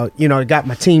 Mm-hmm. I got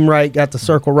my team right, got the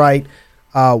circle right.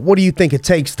 What do you think it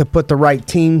takes to put the right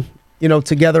team,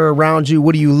 together around you?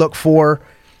 What do you look for?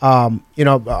 I'm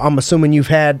assuming you've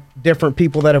had different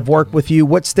people that have worked with you.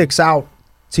 What sticks out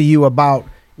to you about,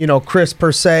 Chris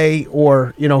per se,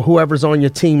 or, whoever's on your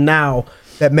team now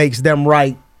that makes them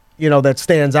right, that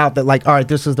stands out, that like, all right,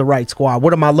 this is the right squad?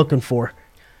 What am I looking for?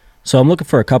 So I'm looking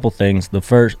for a couple things. The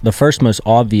first most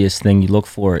obvious thing you look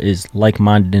for is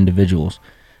like-minded individuals,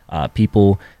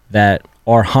 people that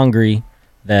are hungry,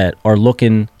 that are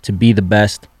looking to be the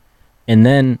best. And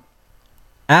then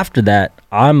after that,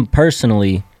 I'm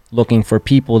personally looking for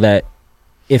people that,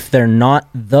 if they're not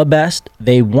the best,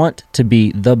 they want to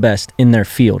be the best in their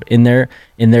field, in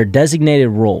their designated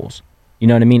roles. You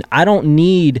know what I mean? I don't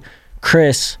need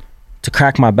Chris to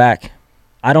crack my back.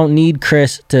 I don't need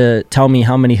Chris to tell me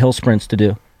how many hill sprints to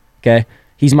do, okay?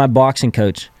 He's my boxing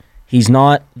coach. He's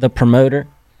not the promoter.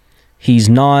 He's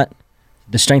not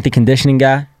the strength and conditioning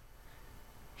guy.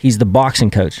 He's the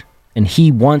boxing coach, and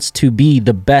he wants to be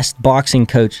the best boxing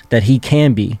coach that he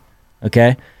can be,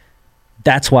 okay?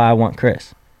 That's why I want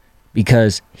Chris,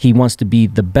 because he wants to be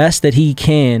the best that he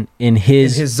can in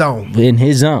his zone.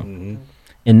 Mm-hmm.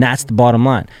 And that's the bottom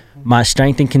line. My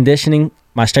strength and conditioning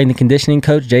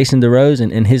coach, Jason DeRose,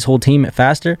 and his whole team at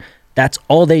Faster, that's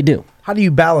all they do. How do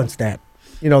you balance that?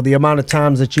 The amount of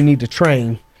times that you need to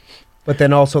train, but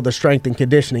then also the strength and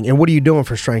conditioning. And what are you doing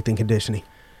for strength and conditioning?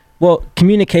 Well,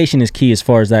 communication is key as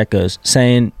far as that goes.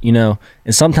 Saying, and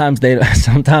sometimes they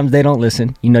don't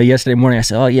listen. Yesterday morning I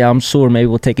said, oh yeah, I'm sore, maybe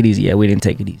we'll take it easy. Yeah, we didn't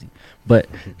take it easy. But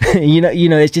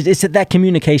it's that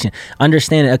communication.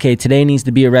 Understanding, okay, today needs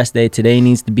to be a rest day. Today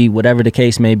needs to be whatever the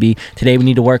case may be. Today we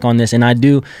need to work on this. And I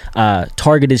do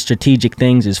targeted strategic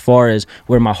things as far as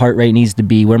where my heart rate needs to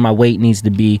be, where my weight needs to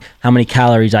be, how many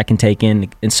calories I can take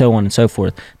in, and so on and so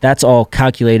forth. That's all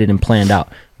calculated and planned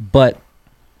out. But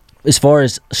as far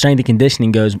as strength and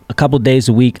conditioning goes, a couple days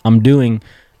a week, I'm doing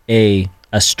a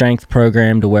strength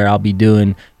program to where I'll be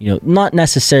doing, not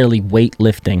necessarily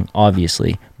weightlifting,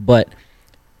 obviously, but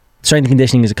strength and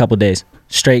conditioning is a couple days.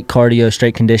 Straight cardio,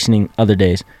 straight conditioning, other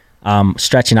days.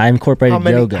 Stretching. I incorporated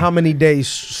yoga. How many days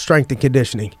strength and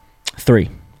conditioning? 3.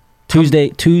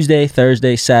 Tuesday,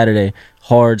 Thursday, Saturday,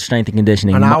 hard strength and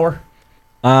conditioning. An hour?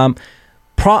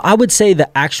 I would say the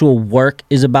actual work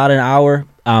is about an hour.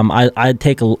 I'd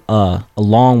take a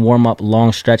long warm up,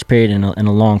 long stretch period, and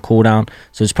a long cool down.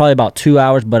 So it's probably about 2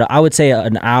 hours, but I would say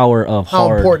an hour of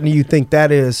hard. How important do you think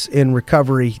that is in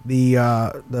recovery? The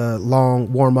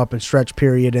long warm up and stretch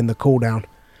period and the cool down.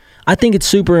 I think it's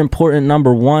super important.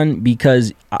 Number one,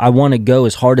 because I want to go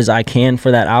as hard as I can for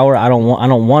that hour. I don't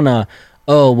want to.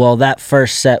 Oh well, that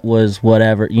first set was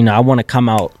whatever. I want to come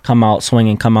out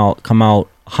swinging, come out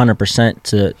 100%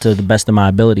 to the best of my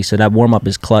ability. So that warm up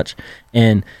is clutch,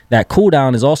 and that cool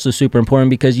down is also super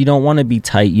important because you don't want to be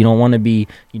tight. You don't want to be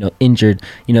injured.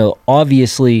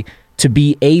 Obviously, to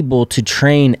be able to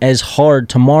train as hard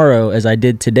tomorrow as I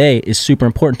did today is super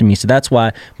important to me. So that's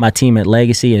why my team at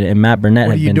Legacy and Matt Burnett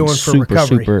have been super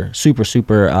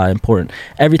important.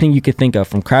 Everything you could think of,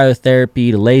 from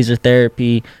cryotherapy to laser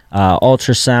therapy,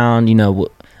 ultrasound,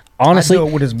 honestly, I do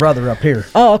it with his brother up here.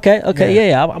 Oh, okay.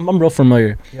 Yeah. I'm real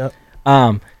familiar. Yep.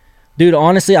 Dude,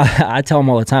 honestly, I tell him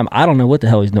all the time, I don't know what the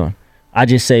hell he's doing. I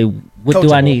just say, what Coachable.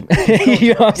 do I need?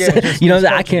 You know what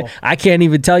I'm saying? I can't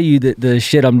even tell you the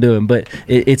shit I'm doing, but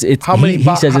it's How many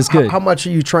he says it's good. How much are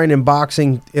you training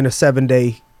boxing in a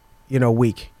 7-day,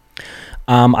 week?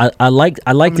 I like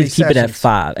to keep sessions? it at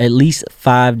 5, at least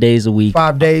 5 days a week.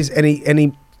 5 days,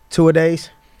 any 2-a-days?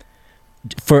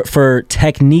 For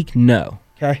technique, no.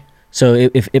 Okay. So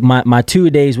if my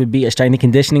 2-a-days would be a strength and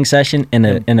conditioning session and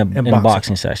a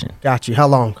boxing session. Got you. How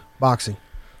long boxing?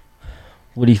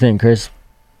 What do you think, Chris?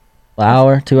 An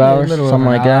hour, 2 hours, something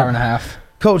like that? Hour and a half.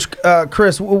 Coach,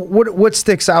 Chris, what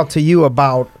sticks out to you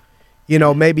about,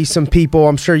 maybe some people?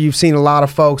 I'm sure you've seen a lot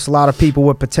of folks, a lot of people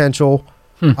with potential.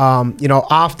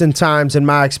 Oftentimes in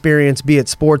my experience, be it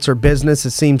sports or business,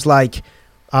 it seems like,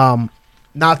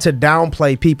 not to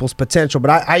downplay people's potential, but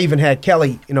I even had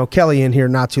Kelly in here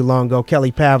not too long ago,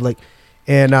 Kelly Pavlik,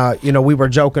 and we were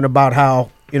joking about how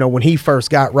when he first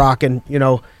got rocking,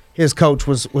 his coach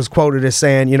was quoted as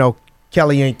saying,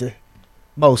 Kelly ain't the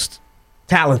most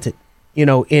talented,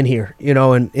 in here,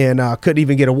 and couldn't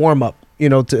even get a warm up,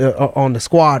 on the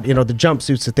squad, the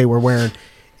jumpsuits that they were wearing,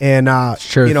 and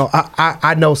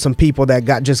I know some people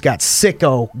that just got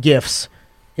sicko gifts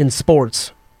in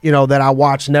sports. That I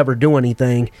watch never do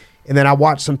anything. And then I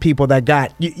watch some people that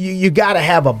got, you got to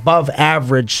have above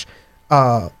average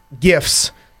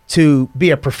gifts to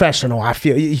be a professional. I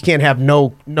feel you can't have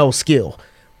no skill.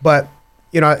 But,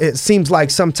 it seems like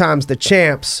sometimes the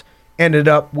champs ended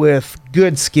up with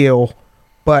good skill,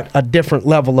 but a different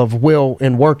level of will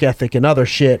and work ethic and other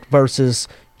shit versus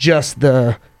just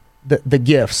the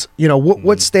gifts.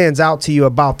 What stands out to you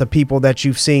about the people that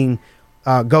you've seen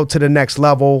go to the next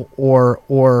level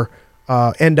or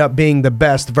end up being the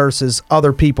best versus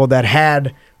other people that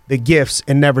had the gifts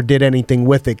and never did anything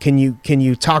with it? Can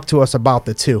you talk to us about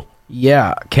the two?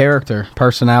 Yeah, character,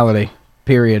 personality,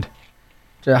 period.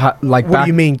 Like, what do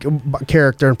you mean,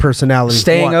 character and personality?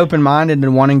 Staying open-minded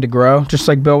and wanting to grow, just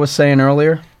like Bill was saying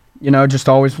earlier. Just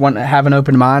always want to have an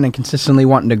open mind and consistently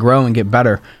wanting to grow and get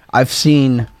better. I've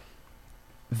seen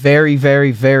very,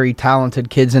 very, very talented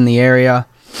kids in the area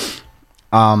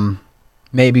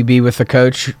maybe be with a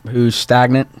coach who's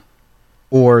stagnant,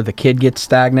 or the kid gets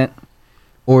stagnant,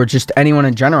 or just anyone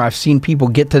in general. I've seen people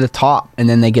get to the top and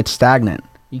then they get stagnant.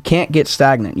 You can't get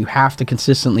stagnant. You have to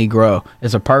consistently grow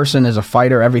as a person, as a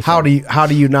fighter, everything. How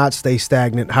do you not stay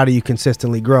stagnant? How do you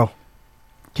consistently grow?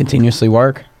 Continuously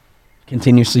work,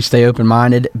 continuously stay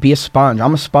open-minded, be a sponge.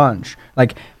 I'm a sponge.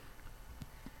 Like,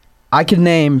 I can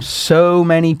name so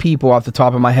many people off the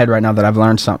top of my head right now that I've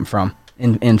learned something from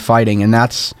in fighting, and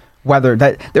that's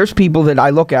there's people that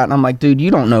I look at and I'm like, dude, you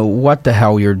don't know what the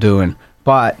hell you're doing,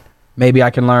 but maybe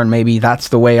I can learn. Maybe that's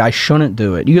the way I shouldn't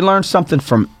do it. You can learn something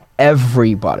from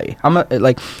everybody.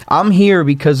 I'm here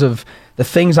because of the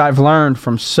things I've learned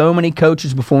from so many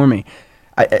coaches before me.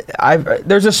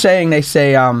 There's a saying, they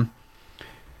say,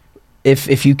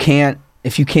 if you can't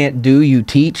do, you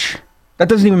teach. That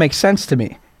doesn't even make sense to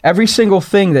me. Every single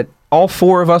thing that all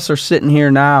four of us are sitting here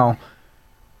now,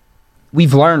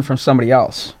 we've learned from somebody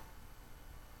else.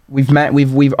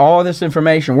 We've all this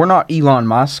information. We're not Elon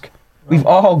Musk. We've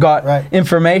all got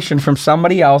information from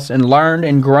somebody else and learned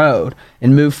and grown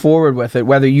and moved forward with it,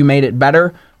 whether you made it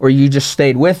better or you just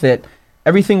stayed with it.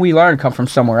 Everything we learned come from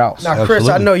somewhere else. Now, Chris,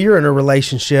 I know you're in a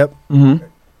relationship. Mm-hmm.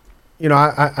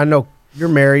 I know you're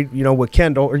married, with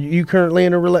Kendall. Are you currently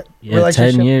in a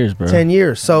relationship? 10 years, bro. 10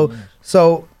 years.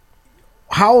 So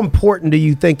how important do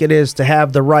you think it is to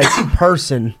have the right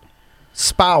person,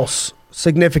 spouse,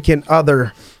 significant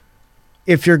other,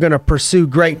 if you're going to pursue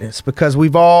greatness? Because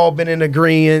we've all been in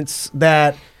agreement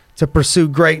that to pursue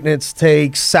greatness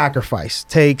takes sacrifice,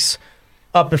 takes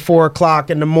up at 4 o'clock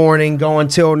in the morning, going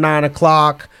till 9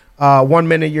 o'clock. 1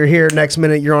 minute you're here, next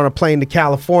minute you're on a plane to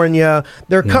California.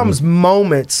 There comes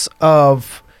moments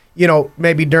of,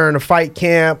 maybe during a fight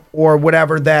camp or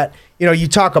whatever that, you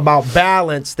talk about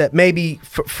balance that maybe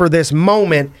for this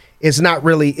moment is not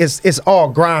really, it's all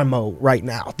grind mode right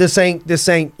now. This ain't,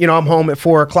 I'm home at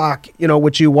 4 o'clock,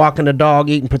 with you walking the dog,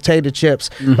 eating potato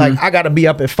chips. Like I got to be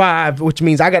up at 5, which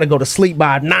means I got to go to sleep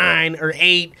by 9 or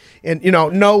 8. And,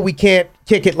 no, we can't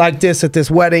kick it like this at this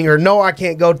wedding, or no, I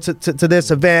can't go to this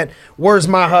event. Where's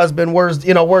my husband? Where's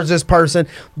this person?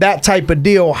 That type of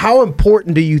deal. How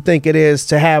important do you think it is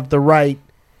to have the right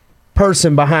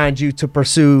person behind you to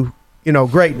pursue,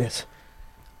 greatness?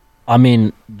 I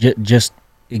mean, just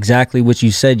exactly what you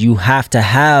said. You have to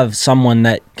have someone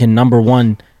that can, number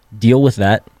one, deal with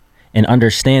that and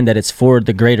understand that it's for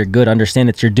the greater good. Understand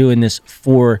that you're doing this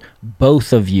for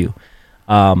both of you.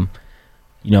 My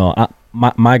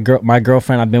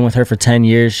girlfriend, I've been with her for 10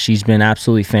 years. She's been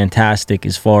absolutely fantastic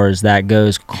as far as that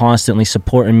goes, constantly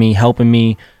supporting me, helping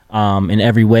me in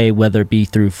every way, whether it be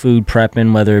through food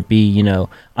prepping, whether it be,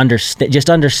 just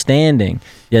understanding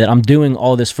that I'm doing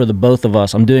all this for the both of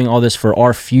us. I'm doing all this for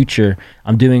our future.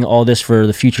 I'm doing all this for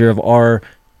the future of our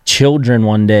children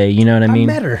one day. You know what I mean?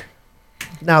 I met her.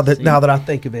 Now that I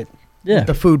think of it. Yeah.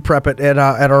 The food prep at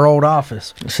our old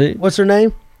office. See? What's her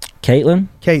name? Caitlin.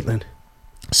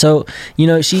 So,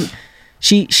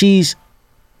 she's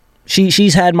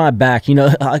had my back,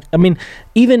 I mean,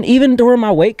 even during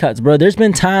my weight cuts, bro, there's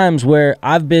been times where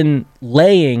I've been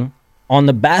laying on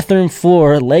the bathroom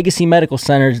floor, Legacy Medical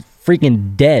Center,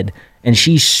 freaking dead. And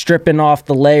she's stripping off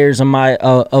the layers of my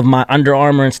Under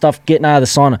Armour and stuff, getting out of the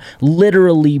sauna,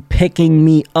 literally picking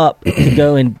me up to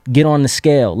go and get on the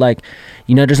scale. Like,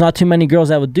 there's not too many girls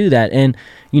that would do that. And,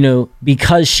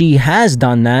 because she has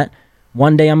done that,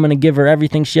 one day I'm going to give her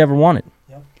everything she ever wanted.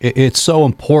 It's so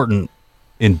important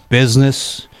in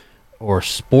business or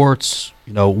sports,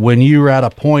 when you're at a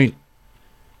point,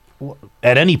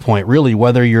 at any point really,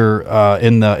 whether you're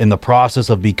in the process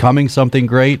of becoming something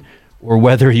great or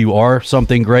whether you are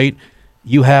something great,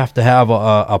 you have to have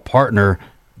a partner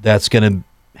that's going to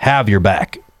have your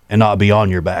back and not be on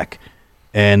your back.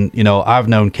 And, I've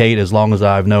known Kate as long as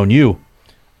I've known you.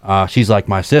 She's like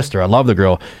my sister. I love the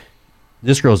girl.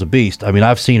 This girl's a beast. I mean,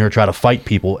 I've seen her try to fight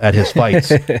people at his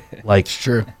fights. Like, it's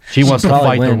true. She wants to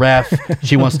fight the ref.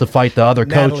 She wants to fight the other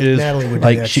coaches. Natalie would do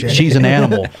like, that shit. she's an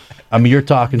animal. I mean, you're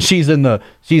talking. She's in the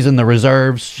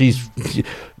reserves. She's,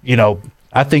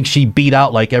 I think she beat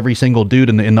out like every single dude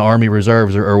in the Army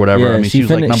Reserves or whatever. Yeah, I mean, she was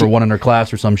like number one in her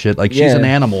class or some shit. Like, she's an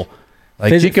animal.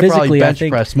 Like, she could probably bench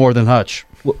press more than Hutch.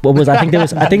 What was I think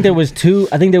there was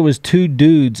two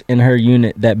dudes in her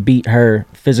unit that beat her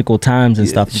physical times and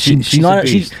stuff. She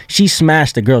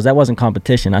smashed the girls. That wasn't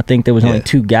competition. I think there was only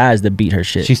 2 guys that beat her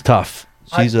shit. She's tough.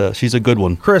 She's a good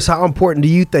one. Chris, how important do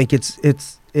you think it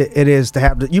is to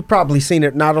have you've probably seen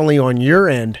it not only on your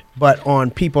end but on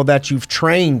people that you've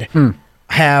trained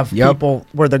have people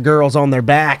where the girl's on their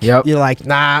back. You're like,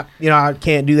 nah, I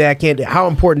can't do that. How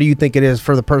important do you think it is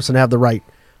for the person to have the right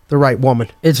woman?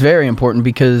 It's very important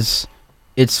because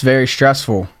it's very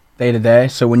stressful day to day.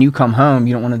 So when you come home,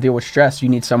 you don't want to deal with stress. You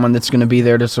need someone that's going to be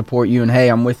there to support you and, hey,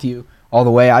 I'm with you all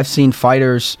the way. I've seen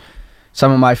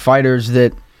some of my fighters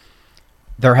that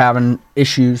they're having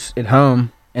issues at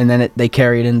home and then they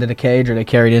carry it into the cage or they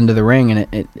carry it into the ring,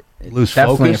 and it lose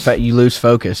definitely focus. You lose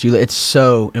focus. It's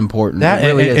so important. That, it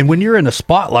really is. And when you're in the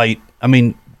spotlight, I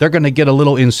mean, they're going to get a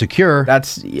little insecure. I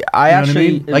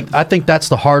think that's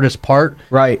the hardest part.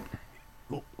 Right.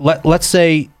 Let's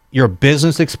say your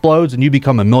business explodes and you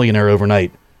become a millionaire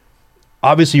overnight.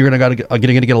 Obviously, you're going to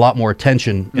get a lot more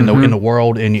attention in the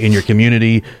world, in your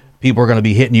community. People are going to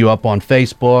be hitting you up on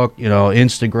Facebook,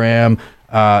 Instagram.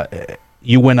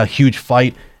 You win a huge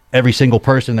fight, every single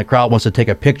person in the crowd wants to take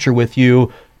a picture with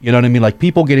you. You know what I mean? Like,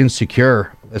 people get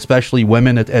insecure, especially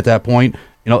women at that point.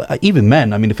 Even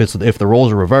men. I mean, if the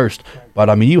roles are reversed, but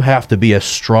I mean, you have to be a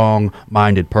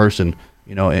strong-minded person.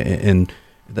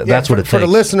 That's what it takes. For the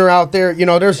listener out there,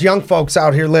 there's young folks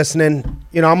out here listening.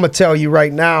 I'm gonna tell you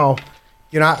right now.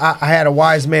 I had a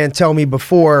wise man tell me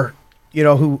before.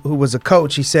 Who was a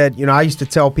coach. He said, I used to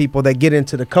tell people that get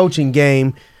into the coaching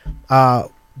game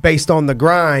based on the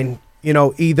grind.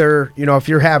 Either if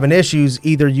you're having issues,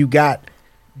 either you got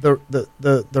the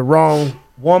wrong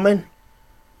woman,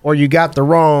 or you got the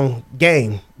wrong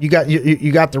game. You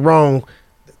got the wrong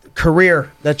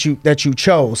career that you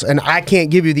chose, and I can't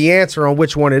give you the answer on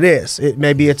which one it is.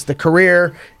 Maybe it's the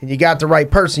career, and you got the right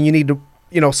person. You need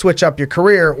to switch up your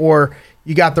career, or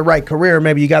you got the right career,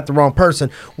 maybe you got the wrong person.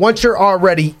 Once you're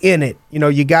already in it,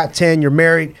 you got 10, you're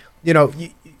married,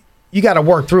 you got to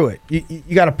work through it.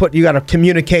 You got to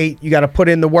communicate, you got to put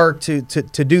in the work to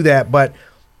do that. But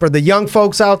for the young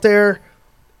folks out there,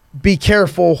 be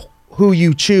careful who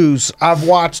you choose. I've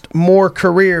watched more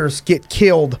careers get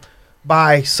killed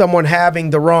by someone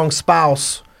having the wrong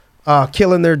spouse,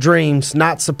 killing their dreams,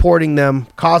 not supporting them,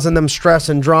 causing them stress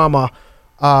and drama,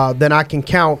 than I can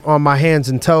count on my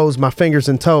my fingers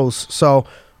and toes. So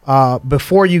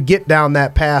before you get down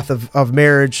that path of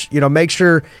marriage, make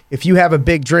sure if you have a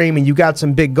big dream and you got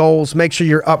some big goals, make sure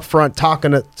you're upfront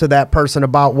talking to that person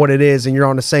about what it is and you're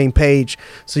on the same page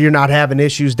so you're not having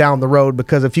issues down the road.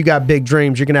 Because if you got big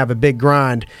dreams, you're going to have a big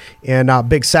grind and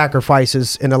big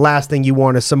sacrifices. And the last thing you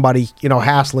want is somebody,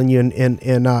 hassling you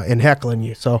and heckling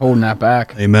you. So holding that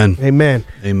back. Amen.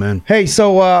 Amen. Hey,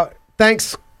 so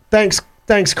thanks,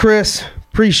 Chris.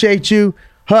 Appreciate you.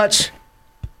 Hutch,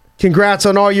 congrats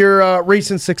on all your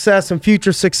recent success and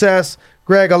future success.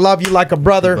 Gregg, I love you like a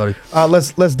brother. Hey,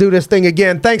 let's do this thing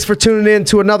again. Thanks for tuning in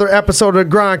to another episode of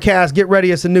the Grindcast. Get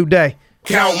ready, it's a new day.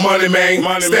 Count money,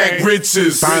 man. Stack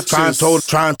riches.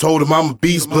 Trying told him I'm a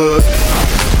beast blood.